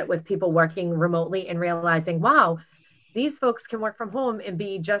little bit with people working remotely and realizing, wow, these folks can work from home and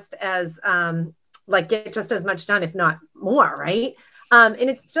be just as get just as much done, if not more, right? And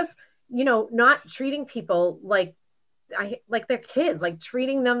it's just, not treating people like they're kids, like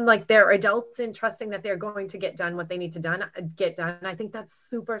treating them like they're adults and trusting that they're going to get done what they need to get done. I think that's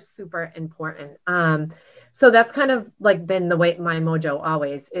super, super important. So that's kind of like been the way my mojo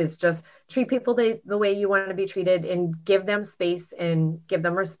always is, just treat people the way you want to be treated, and give them space and give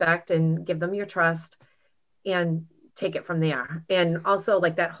them respect and give them your trust, and take it from there. And also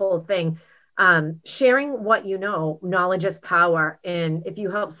like that whole thing, sharing what you know, knowledge is power. And if you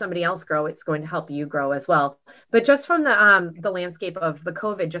help somebody else grow, it's going to help you grow as well. But just from the landscape of the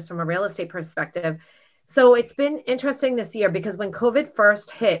COVID, just from a real estate perspective, so it's been interesting this year because when COVID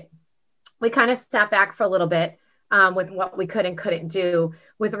first hit, we kind of sat back for a little bit with what we could and couldn't do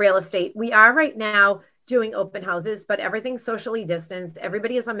with real estate. We are right now doing open houses, but everything's socially distanced.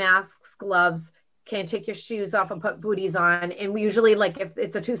 Everybody has on masks, gloves, can't take your shoes off and put booties on. And we usually, like if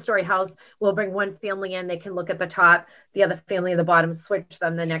it's a 2-story house, we'll bring one family in, they can look at the top, the other family at the bottom, switch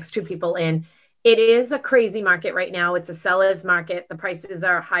them, the next 2 people in. It is a crazy market right now. It's a seller's market. The prices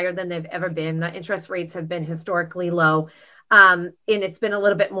are higher than they've ever been. The interest rates have been historically low. And it's been a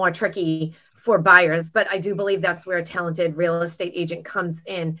little bit more tricky for buyers, but I do believe that's where a talented real estate agent comes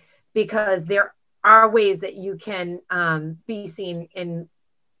in, because there are ways that you can be seen and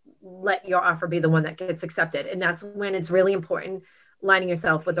let your offer be the one that gets accepted. And that's when it's really important lining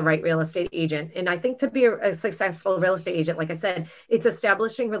yourself with the right real estate agent. And I think to be a successful real estate agent, like I said, it's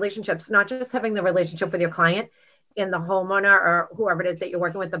establishing relationships, not just having the relationship with your client and the homeowner or whoever it is that you're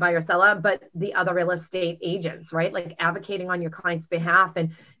working with, the buyer seller, but the other real estate agents, right? Like advocating on your client's behalf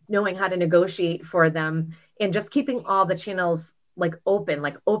and knowing how to negotiate for them, and just keeping all the channels like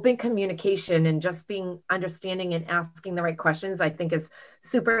open communication, and just being understanding and asking the right questions, I think is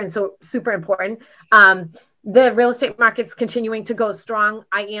super important. The real estate market's continuing to go strong.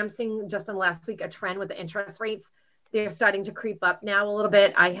 I am seeing just in the last week a trend with the interest rates. They're starting to creep up now a little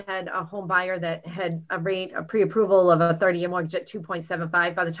bit. I had a home buyer that had a pre-approval of a 30-year mortgage at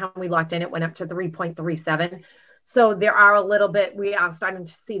 2.75. By the time we locked in, it went up to 3.37. So we are starting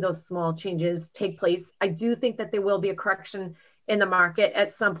to see those small changes take place. I do think that there will be a correction in the market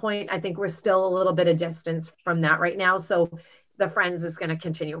at some point. I think we're still a little bit of distance from that right now. So the Friends is going to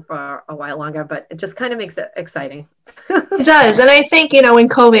continue for a while longer, but it just kind of makes it exciting. It does. And I think, when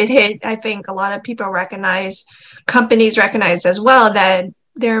COVID hit, I think a lot of people companies recognized as well that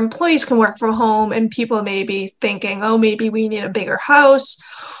their employees can work from home, and people may be thinking, oh, maybe we need a bigger house,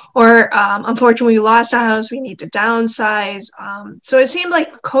 or unfortunately we lost our house, we need to downsize. So it seemed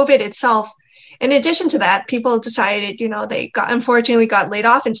like COVID itself, in addition to that, people decided, they unfortunately got laid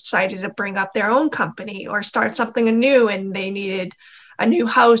off and decided to bring up their own company or start something anew, and they needed a new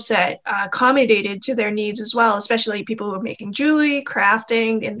house that accommodated to their needs as well, especially people who are making jewelry,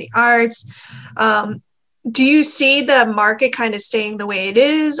 crafting, in the arts. Do you see the market kind of staying the way it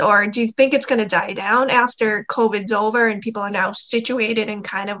is, or do you think it's going to die down after COVID's over and people are now situated in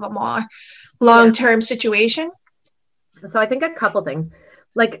kind of a more long-term situation? So I think a couple things,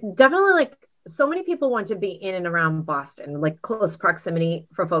 definitely so many people want to be in and around Boston, close proximity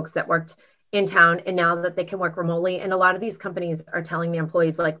for folks that worked in town, and now that they can work remotely. And a lot of these companies are telling their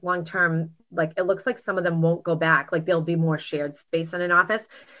employees long-term, it looks like some of them won't go back. There'll be more shared space in an office.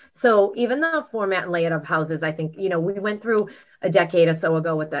 So even the format and layout of houses, I think, we went through a decade or so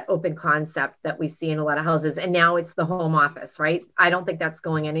ago with that open concept that we see in a lot of houses, and now it's the home office, right? I don't think that's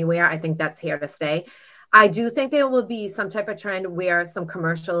going anywhere. I think that's here to stay. I do think there will be some type of trend where some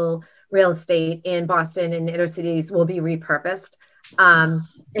commercial real estate in Boston and inner cities will be repurposed. And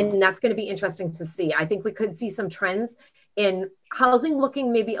that's going to be interesting to see. I think we could see some trends in housing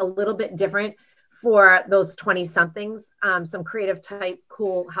looking maybe a little bit different for those 20 somethings, some creative type,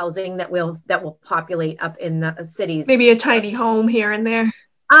 cool housing that will populate up in the cities. Maybe a tiny home here and there.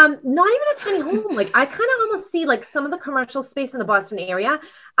 Not even a tiny home. I kind of almost see some of the commercial space in the Boston area.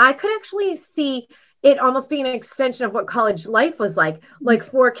 I could actually see it almost being an extension of what college life was like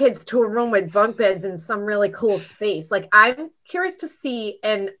 4 kids to a room with bunk beds and some really cool space. I'm curious to see,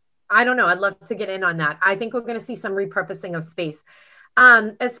 and I don't know, I'd love to get in on that. I think we're going to see some repurposing of space.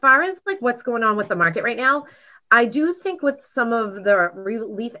 As far as what's going on with the market right now, I do think with some of the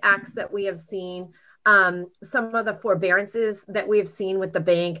relief acts that we have seen, some of the forbearances that we have seen with the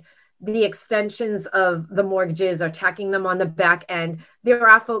bank, the extensions of the mortgages or tacking them on the back end, there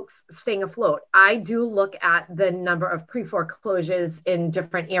are folks staying afloat. I do look at the number of pre-foreclosures in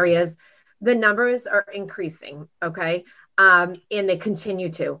different areas. The numbers are increasing, okay? And they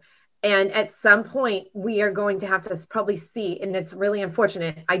continue to. And at some point, we are going to have to probably see, and it's really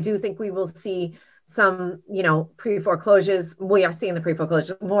unfortunate, I do think we will see some, pre-foreclosures. We are seeing the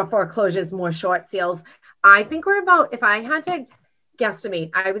pre-foreclosures, more foreclosures, more short sales. I think we're about, if I had to guesstimate,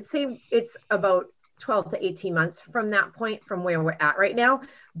 I would say it's about 12 to 18 months from that point, from where we're at right now.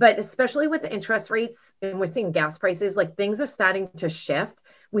 But especially with the interest rates, and we're seeing gas prices, things are starting to shift.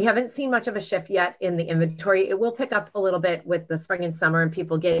 We haven't seen much of a shift yet in the inventory. It will pick up a little bit with the spring and summer and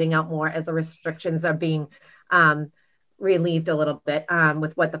people getting out more as the restrictions are being relieved a little bit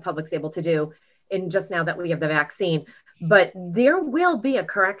with what the public's able to do. in just now that we have the vaccine. But there will be a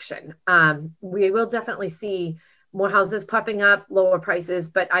correction. We will definitely see more houses popping up, lower prices,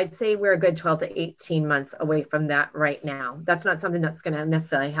 but I'd say we're a good 12 to 18 months away from that right now. That's not something that's going to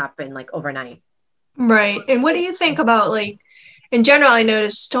necessarily happen like overnight. Right. And what do you think about, like, in general, I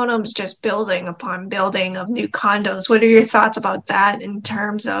noticed Stoneham's just building upon building of new condos. What are your thoughts about that in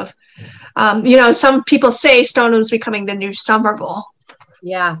terms of, some people say Stoneham's becoming the new Somerville.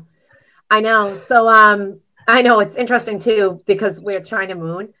 Yeah, I know. So I know it's interesting too, because we're China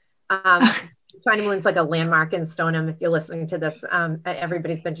Moon. China Moon's like a landmark in Stoneham. If you're listening to this,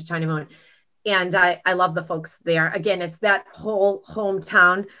 everybody's been to China Moon. And I love the folks there. Again, it's that whole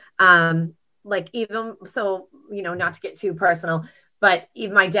hometown. Like even so, not to get too personal, but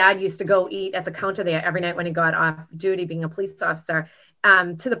even my dad used to go eat at the counter there every night when he got off duty, being a police officer.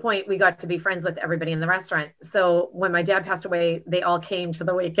 To the point we got to be friends with everybody in the restaurant. So when my dad passed away, they all came to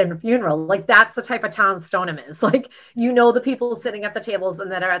the weekend funeral. Like that's the type of town Stoneham is. Like, the people sitting at the tables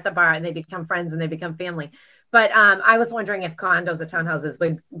and that are at the bar, and they become friends and they become family. But I was wondering if condos or townhouses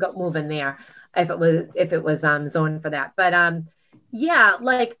would move in there if it was zoned for that. But yeah,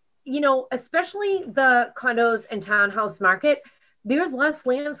 like, especially the condos and townhouse market, there's less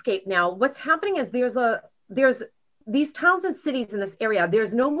landscape now. What's happening is there's these towns and cities in this area,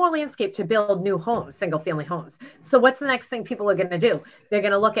 there's no more landscape to build new homes, single family homes. So what's the next thing people are going to do? They're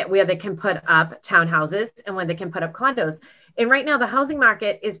going to look at where they can put up townhouses and when they can put up condos. And right now the housing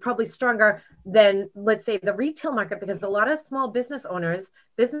market is probably stronger than, let's say, the retail market, because a lot of small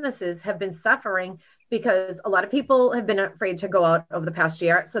businesses have been suffering because a lot of people have been afraid to go out over the past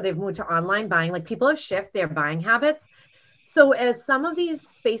year. So they've moved to online buying. Like people have shifted their buying habits. So as some of these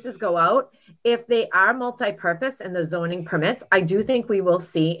spaces go out, if they are multi-purpose and the zoning permits, I do think we will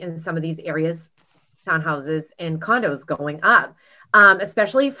see in some of these areas, townhouses and condos going up,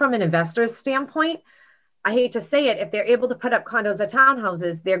 especially from an investor's standpoint. I hate to say it, if they're able to put up condos or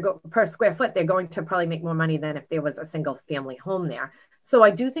townhouses, per square foot, they're going to probably make more money than if there was a single family home there. So I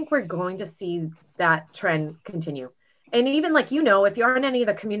do think we're going to see that trend continue. And even like, if you're on any of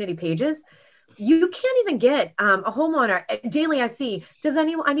the community pages, you can't even get a homeowner. Daily I see,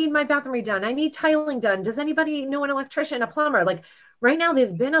 I need my bathroom redone. I need tiling done. Does anybody know an electrician, a plumber? Like right now,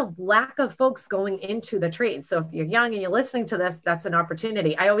 there's been a lack of folks going into the trade. So if you're young and you're listening to this, that's an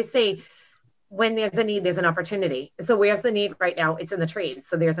opportunity. I always say, when there's a need, there's an opportunity. So where's the need right now? It's in the trade.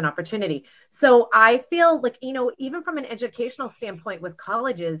 So there's an opportunity. So I feel like, even from an educational standpoint with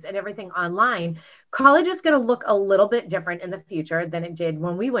colleges and everything online, college is going to look a little bit different in the future than it did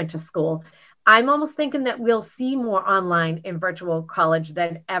when we went to school. I'm almost thinking that we'll see more online and virtual college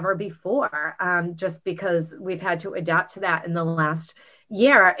than ever before, just because we've had to adapt to that in the last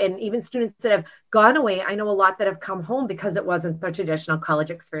year. And even students that have gone away, I know a lot that have come home because it wasn't the traditional college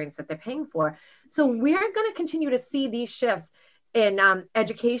experience that they're paying for. So we're going to continue to see these shifts in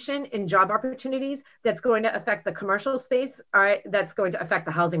education and job opportunities that's going to affect the commercial space, that's going to affect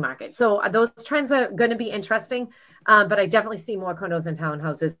the housing market. So those trends are going to be interesting, but I definitely see more condos and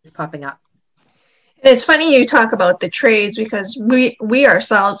townhouses popping up. It's funny you talk about the trades, because we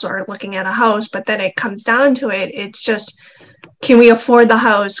ourselves are looking at a house, but then it comes down to it. It's just, can we afford the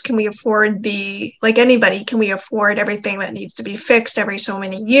house? Can we afford like anybody, can we afford everything that needs to be fixed every so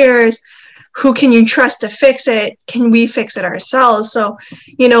many years? Who can you trust to fix it? Can we fix it ourselves? So,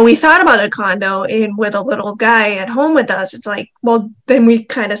 we thought about a condo and with a little guy at home with us, it's like, well, then we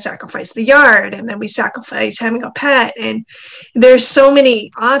kind of sacrifice the yard, and then we sacrifice having a pet. And there's so many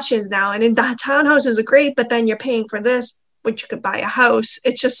options now. And in the townhouses are great, but then you're paying for this, which you could buy a house.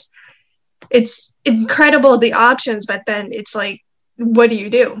 It's incredible, the options, but then it's like, what do you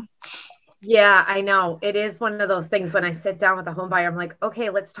do? Yeah, I know. It is one of those things when I sit down with a home buyer, I'm like,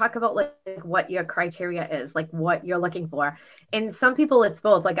 okay, let's talk about like what your criteria is, like what you're looking for. And some people, it's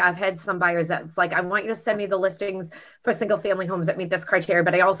both. Like I've had some buyers that it's like, I want you to send me the listings for single family homes that meet this criteria,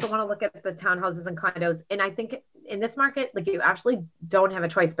 but I also want to look at the townhouses and condos. And I think in this market, like you actually don't have a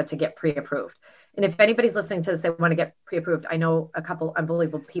choice but to get pre-approved. And if anybody's listening to this, they want to get pre-approved, I know a couple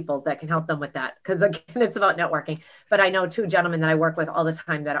unbelievable people that can help them with that. Because again, it's about networking. But I know two gentlemen that I work with all the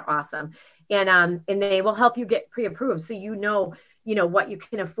time that are awesome. And they will help you get pre-approved. So what you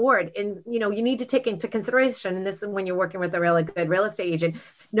can afford. And, you need to take into consideration, and this is when you're working with a really good real estate agent,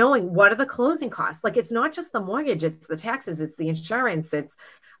 knowing what are the closing costs. Like it's not just the mortgage, it's the taxes, it's the insurance, it's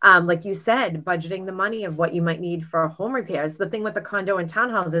like you said, budgeting the money of what you might need for home repairs. The thing with the condo and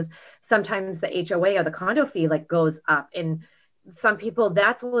townhouses, sometimes the HOA or the condo fee like goes up. And some people,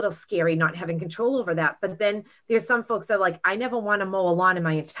 that's a little scary, not having control over that. But then there's some folks that are like, I never want to mow a lawn in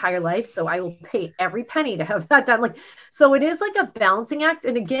my entire life, so I will pay every penny to have that done. Like, so it is like a balancing act.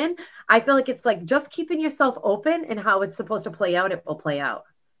 And again, I feel like it's like just keeping yourself open, and how it's supposed to play out, it will play out.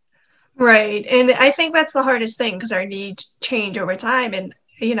 Right. And I think that's the hardest thing because our needs change over time. And,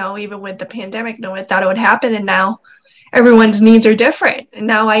 even with the pandemic, no one thought it would happen. And now everyone's needs are different. And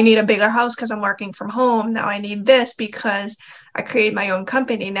now I need a bigger house because I'm working from home. Now I need this because I create my own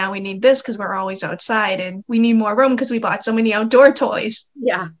company. Now we need this because we're always outside, and we need more room because we bought so many outdoor toys.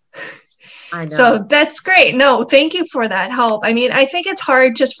 Yeah, I know. So that's great. No, thank you for that help. I mean, I think it's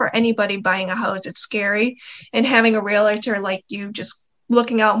hard just for anybody buying a house. It's scary. And having a realtor like you just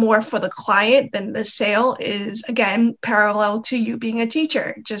looking out more for the client than the sale is, again, parallel to you being a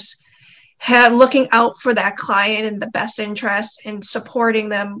teacher. Just looking out for that client in the best interest and supporting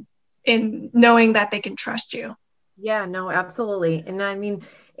them in knowing that they can trust you. Yeah, no, absolutely. And I mean,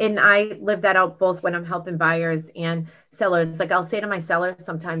 and I live that out both when I'm helping buyers and sellers. Like I'll say to my sellers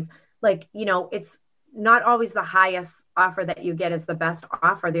sometimes, like, it's not always the highest offer that you get is the best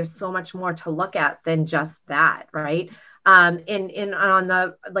offer. There's so much more to look at than just that, right? In on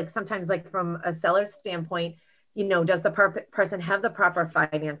the, like, sometimes like from a seller's standpoint, does the person have the proper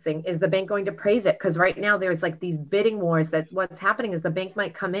financing? Is the bank going to praise it? Because right now there's like these bidding wars that what's happening is the bank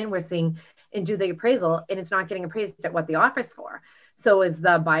might come in, we're seeing, and do the appraisal, and it's not getting appraised at what the offer's for. So is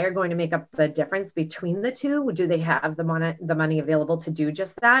the buyer going to make up the difference between the two? Do they have the money available to do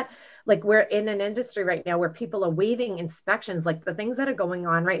just that? Like, we're in an industry right now where people are waiving inspections, like the things that are going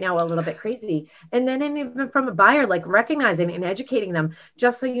on right now are a little bit crazy. And then even from a buyer, like recognizing and educating them,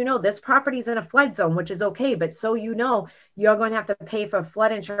 just so you know, this property's in a flood zone, which is okay. But so you're going to have to pay for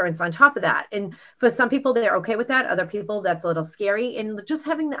flood insurance on top of that. And for some people, they're okay with that. Other people, that's a little scary. And just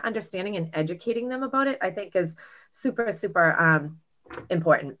having the understanding and educating them about it, I think is super, super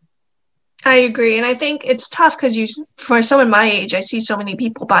important. I agree. And I think it's tough because for someone my age, I see so many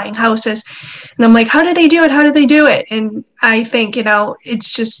people buying houses and I'm like, how do they do it? How do they do it? And I think,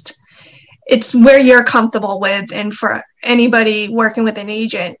 it's where you're comfortable with. And for anybody working with an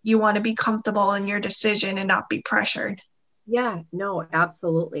agent, you want to be comfortable in your decision and not be pressured. Yeah, no,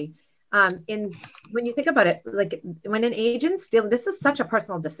 absolutely. And when you think about it, like when an agent's this is such a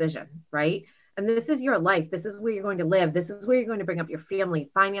personal decision, right? And this is your life. This is where you're going to live. This is where you're going to bring up your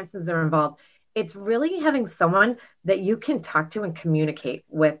family. Finances are involved. It's really having someone that you can talk to and communicate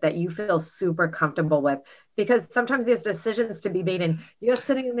with, that you feel super comfortable with, because sometimes there's decisions to be made and you're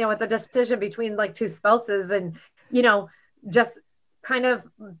sitting there with a decision between like two spouses, and, just kind of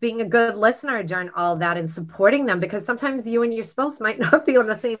being a good listener during all that and supporting them, because sometimes you and your spouse might not be on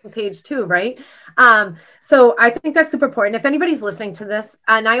the same page too, right? So I think that's super important. If anybody's listening to this,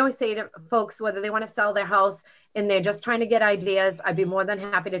 and I always say to folks, whether they want to sell their house and they're just trying to get ideas, I'd be more than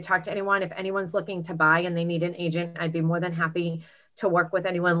happy to talk to anyone. If anyone's looking to buy and they need an agent, I'd be more than happy to work with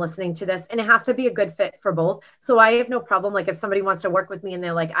anyone listening to this. And it has to be a good fit for both. So I have no problem. Like if somebody wants to work with me and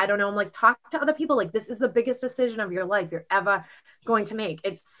they're like, I don't know, I'm like, talk to other people. Like, this is the biggest decision of your life you're ever going to make.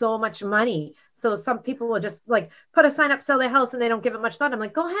 It's so much money. So some people will just like put a sign up, sell their house, and they don't give it much thought. I'm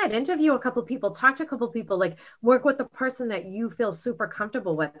like, go ahead, interview a couple of people, talk to a couple of people, like work with the person that you feel super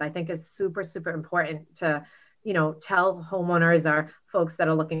comfortable with. I think is super, super important to, tell homeowners or folks that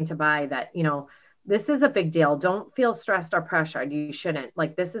are looking to buy that, this is a big deal. Don't feel stressed or pressured. You shouldn't.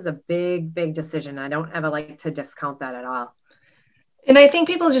 Like, this is a big, big decision. I don't ever like to discount that at all. And I think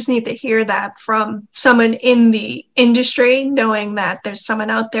people just need to hear that from someone in the industry, knowing that there's someone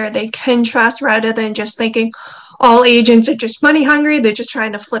out there they can trust, rather than just thinking all agents are just money hungry. They're just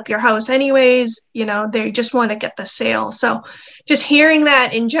trying to flip your house anyways. They just want to get the sale. So just hearing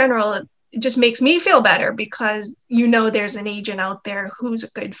that in general, it just makes me feel better, because there's an agent out there who's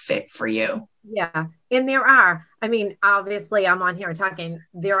a good fit for you. Yeah. And there are, obviously I'm on here talking,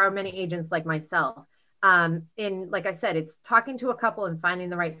 there are many agents like myself. And like I said, it's talking to a couple and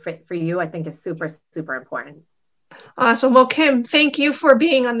finding the right fit for you, I think is super, super important. Awesome. Well, Kim, thank you for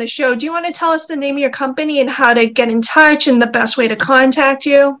being on the show. Do you want to tell us the name of your company and how to get in touch and the best way to contact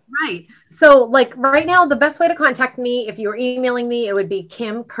you? Right. So like right now, the best way to contact me, if you're emailing me, it would be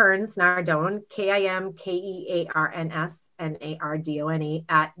Kim Kearns Nardone, KimKearnsNardone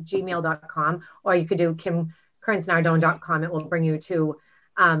 @gmail.com, or you could do KimKearnsNardone.com. It will bring you to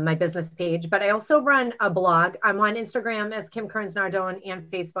my business page. But I also run a blog. I'm on Instagram as Kim Kearns Nardone and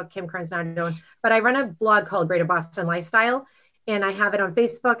Facebook, Kim Kearns Nardone. But I run a blog called Greater Boston Lifestyle, and I have it on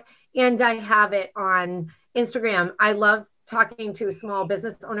Facebook and I have it on Instagram. I love talking to small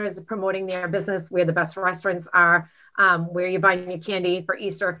business owners, promoting their business, where the best restaurants are, where you're buying your candy for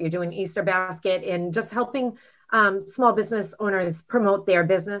Easter, if you're doing Easter basket, and just helping small business owners promote their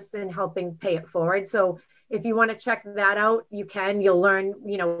business and helping pay it forward. So if you want to check that out, you can. You'll learn,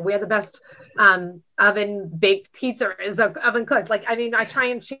 where the best oven baked pizza is, oven cooked. Like, I mean, I try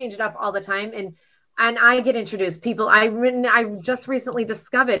and change it up all the time, and I get introduced people. I just recently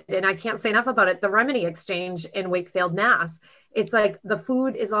discovered, and I can't say enough about it, the Remedy Exchange in Wakefield, Mass. It's like the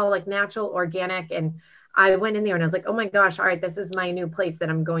food is all like natural, organic, and I went in there and I was like, oh my gosh, all right, this is my new place that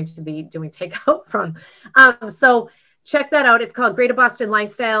I'm going to be doing takeout from. So check that out. It's called Greater Boston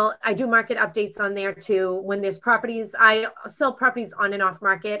Lifestyle. I do market updates on there too. When there's properties, I sell properties on and off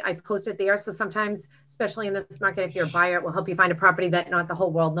market. I post it there. So sometimes, especially in this market, if you're a buyer, it will help you find a property that not the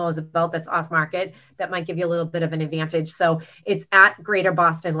whole world knows about that's off market. That might give you a little bit of an advantage. So it's at Greater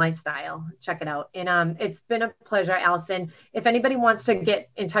Boston Lifestyle. Check it out. And it's been a pleasure, Allison. If anybody wants to get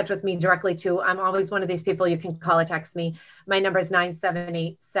in touch with me directly too, I'm always one of these people you can call or text me. My number is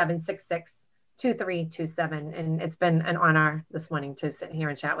 978-766-2327. And it's been an honor this morning to sit here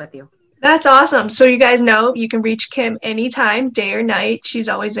and chat with you. That's awesome. So you guys know you can reach Kim anytime, day or night. She's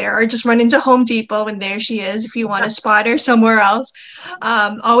always there, or just run into Home Depot and there she is if you want to spot her somewhere else.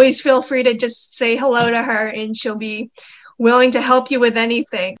 Always feel free to just say hello to her and she'll be willing to help you with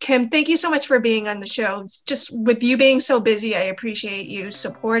anything. Kim, thank you so much for being on the show. Just with you being so busy, I appreciate you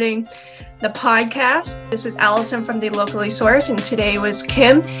supporting the podcast. This is Allison from The Locally Sourced, and today was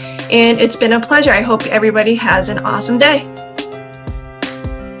Kim, and it's been a pleasure. I hope everybody has an awesome day.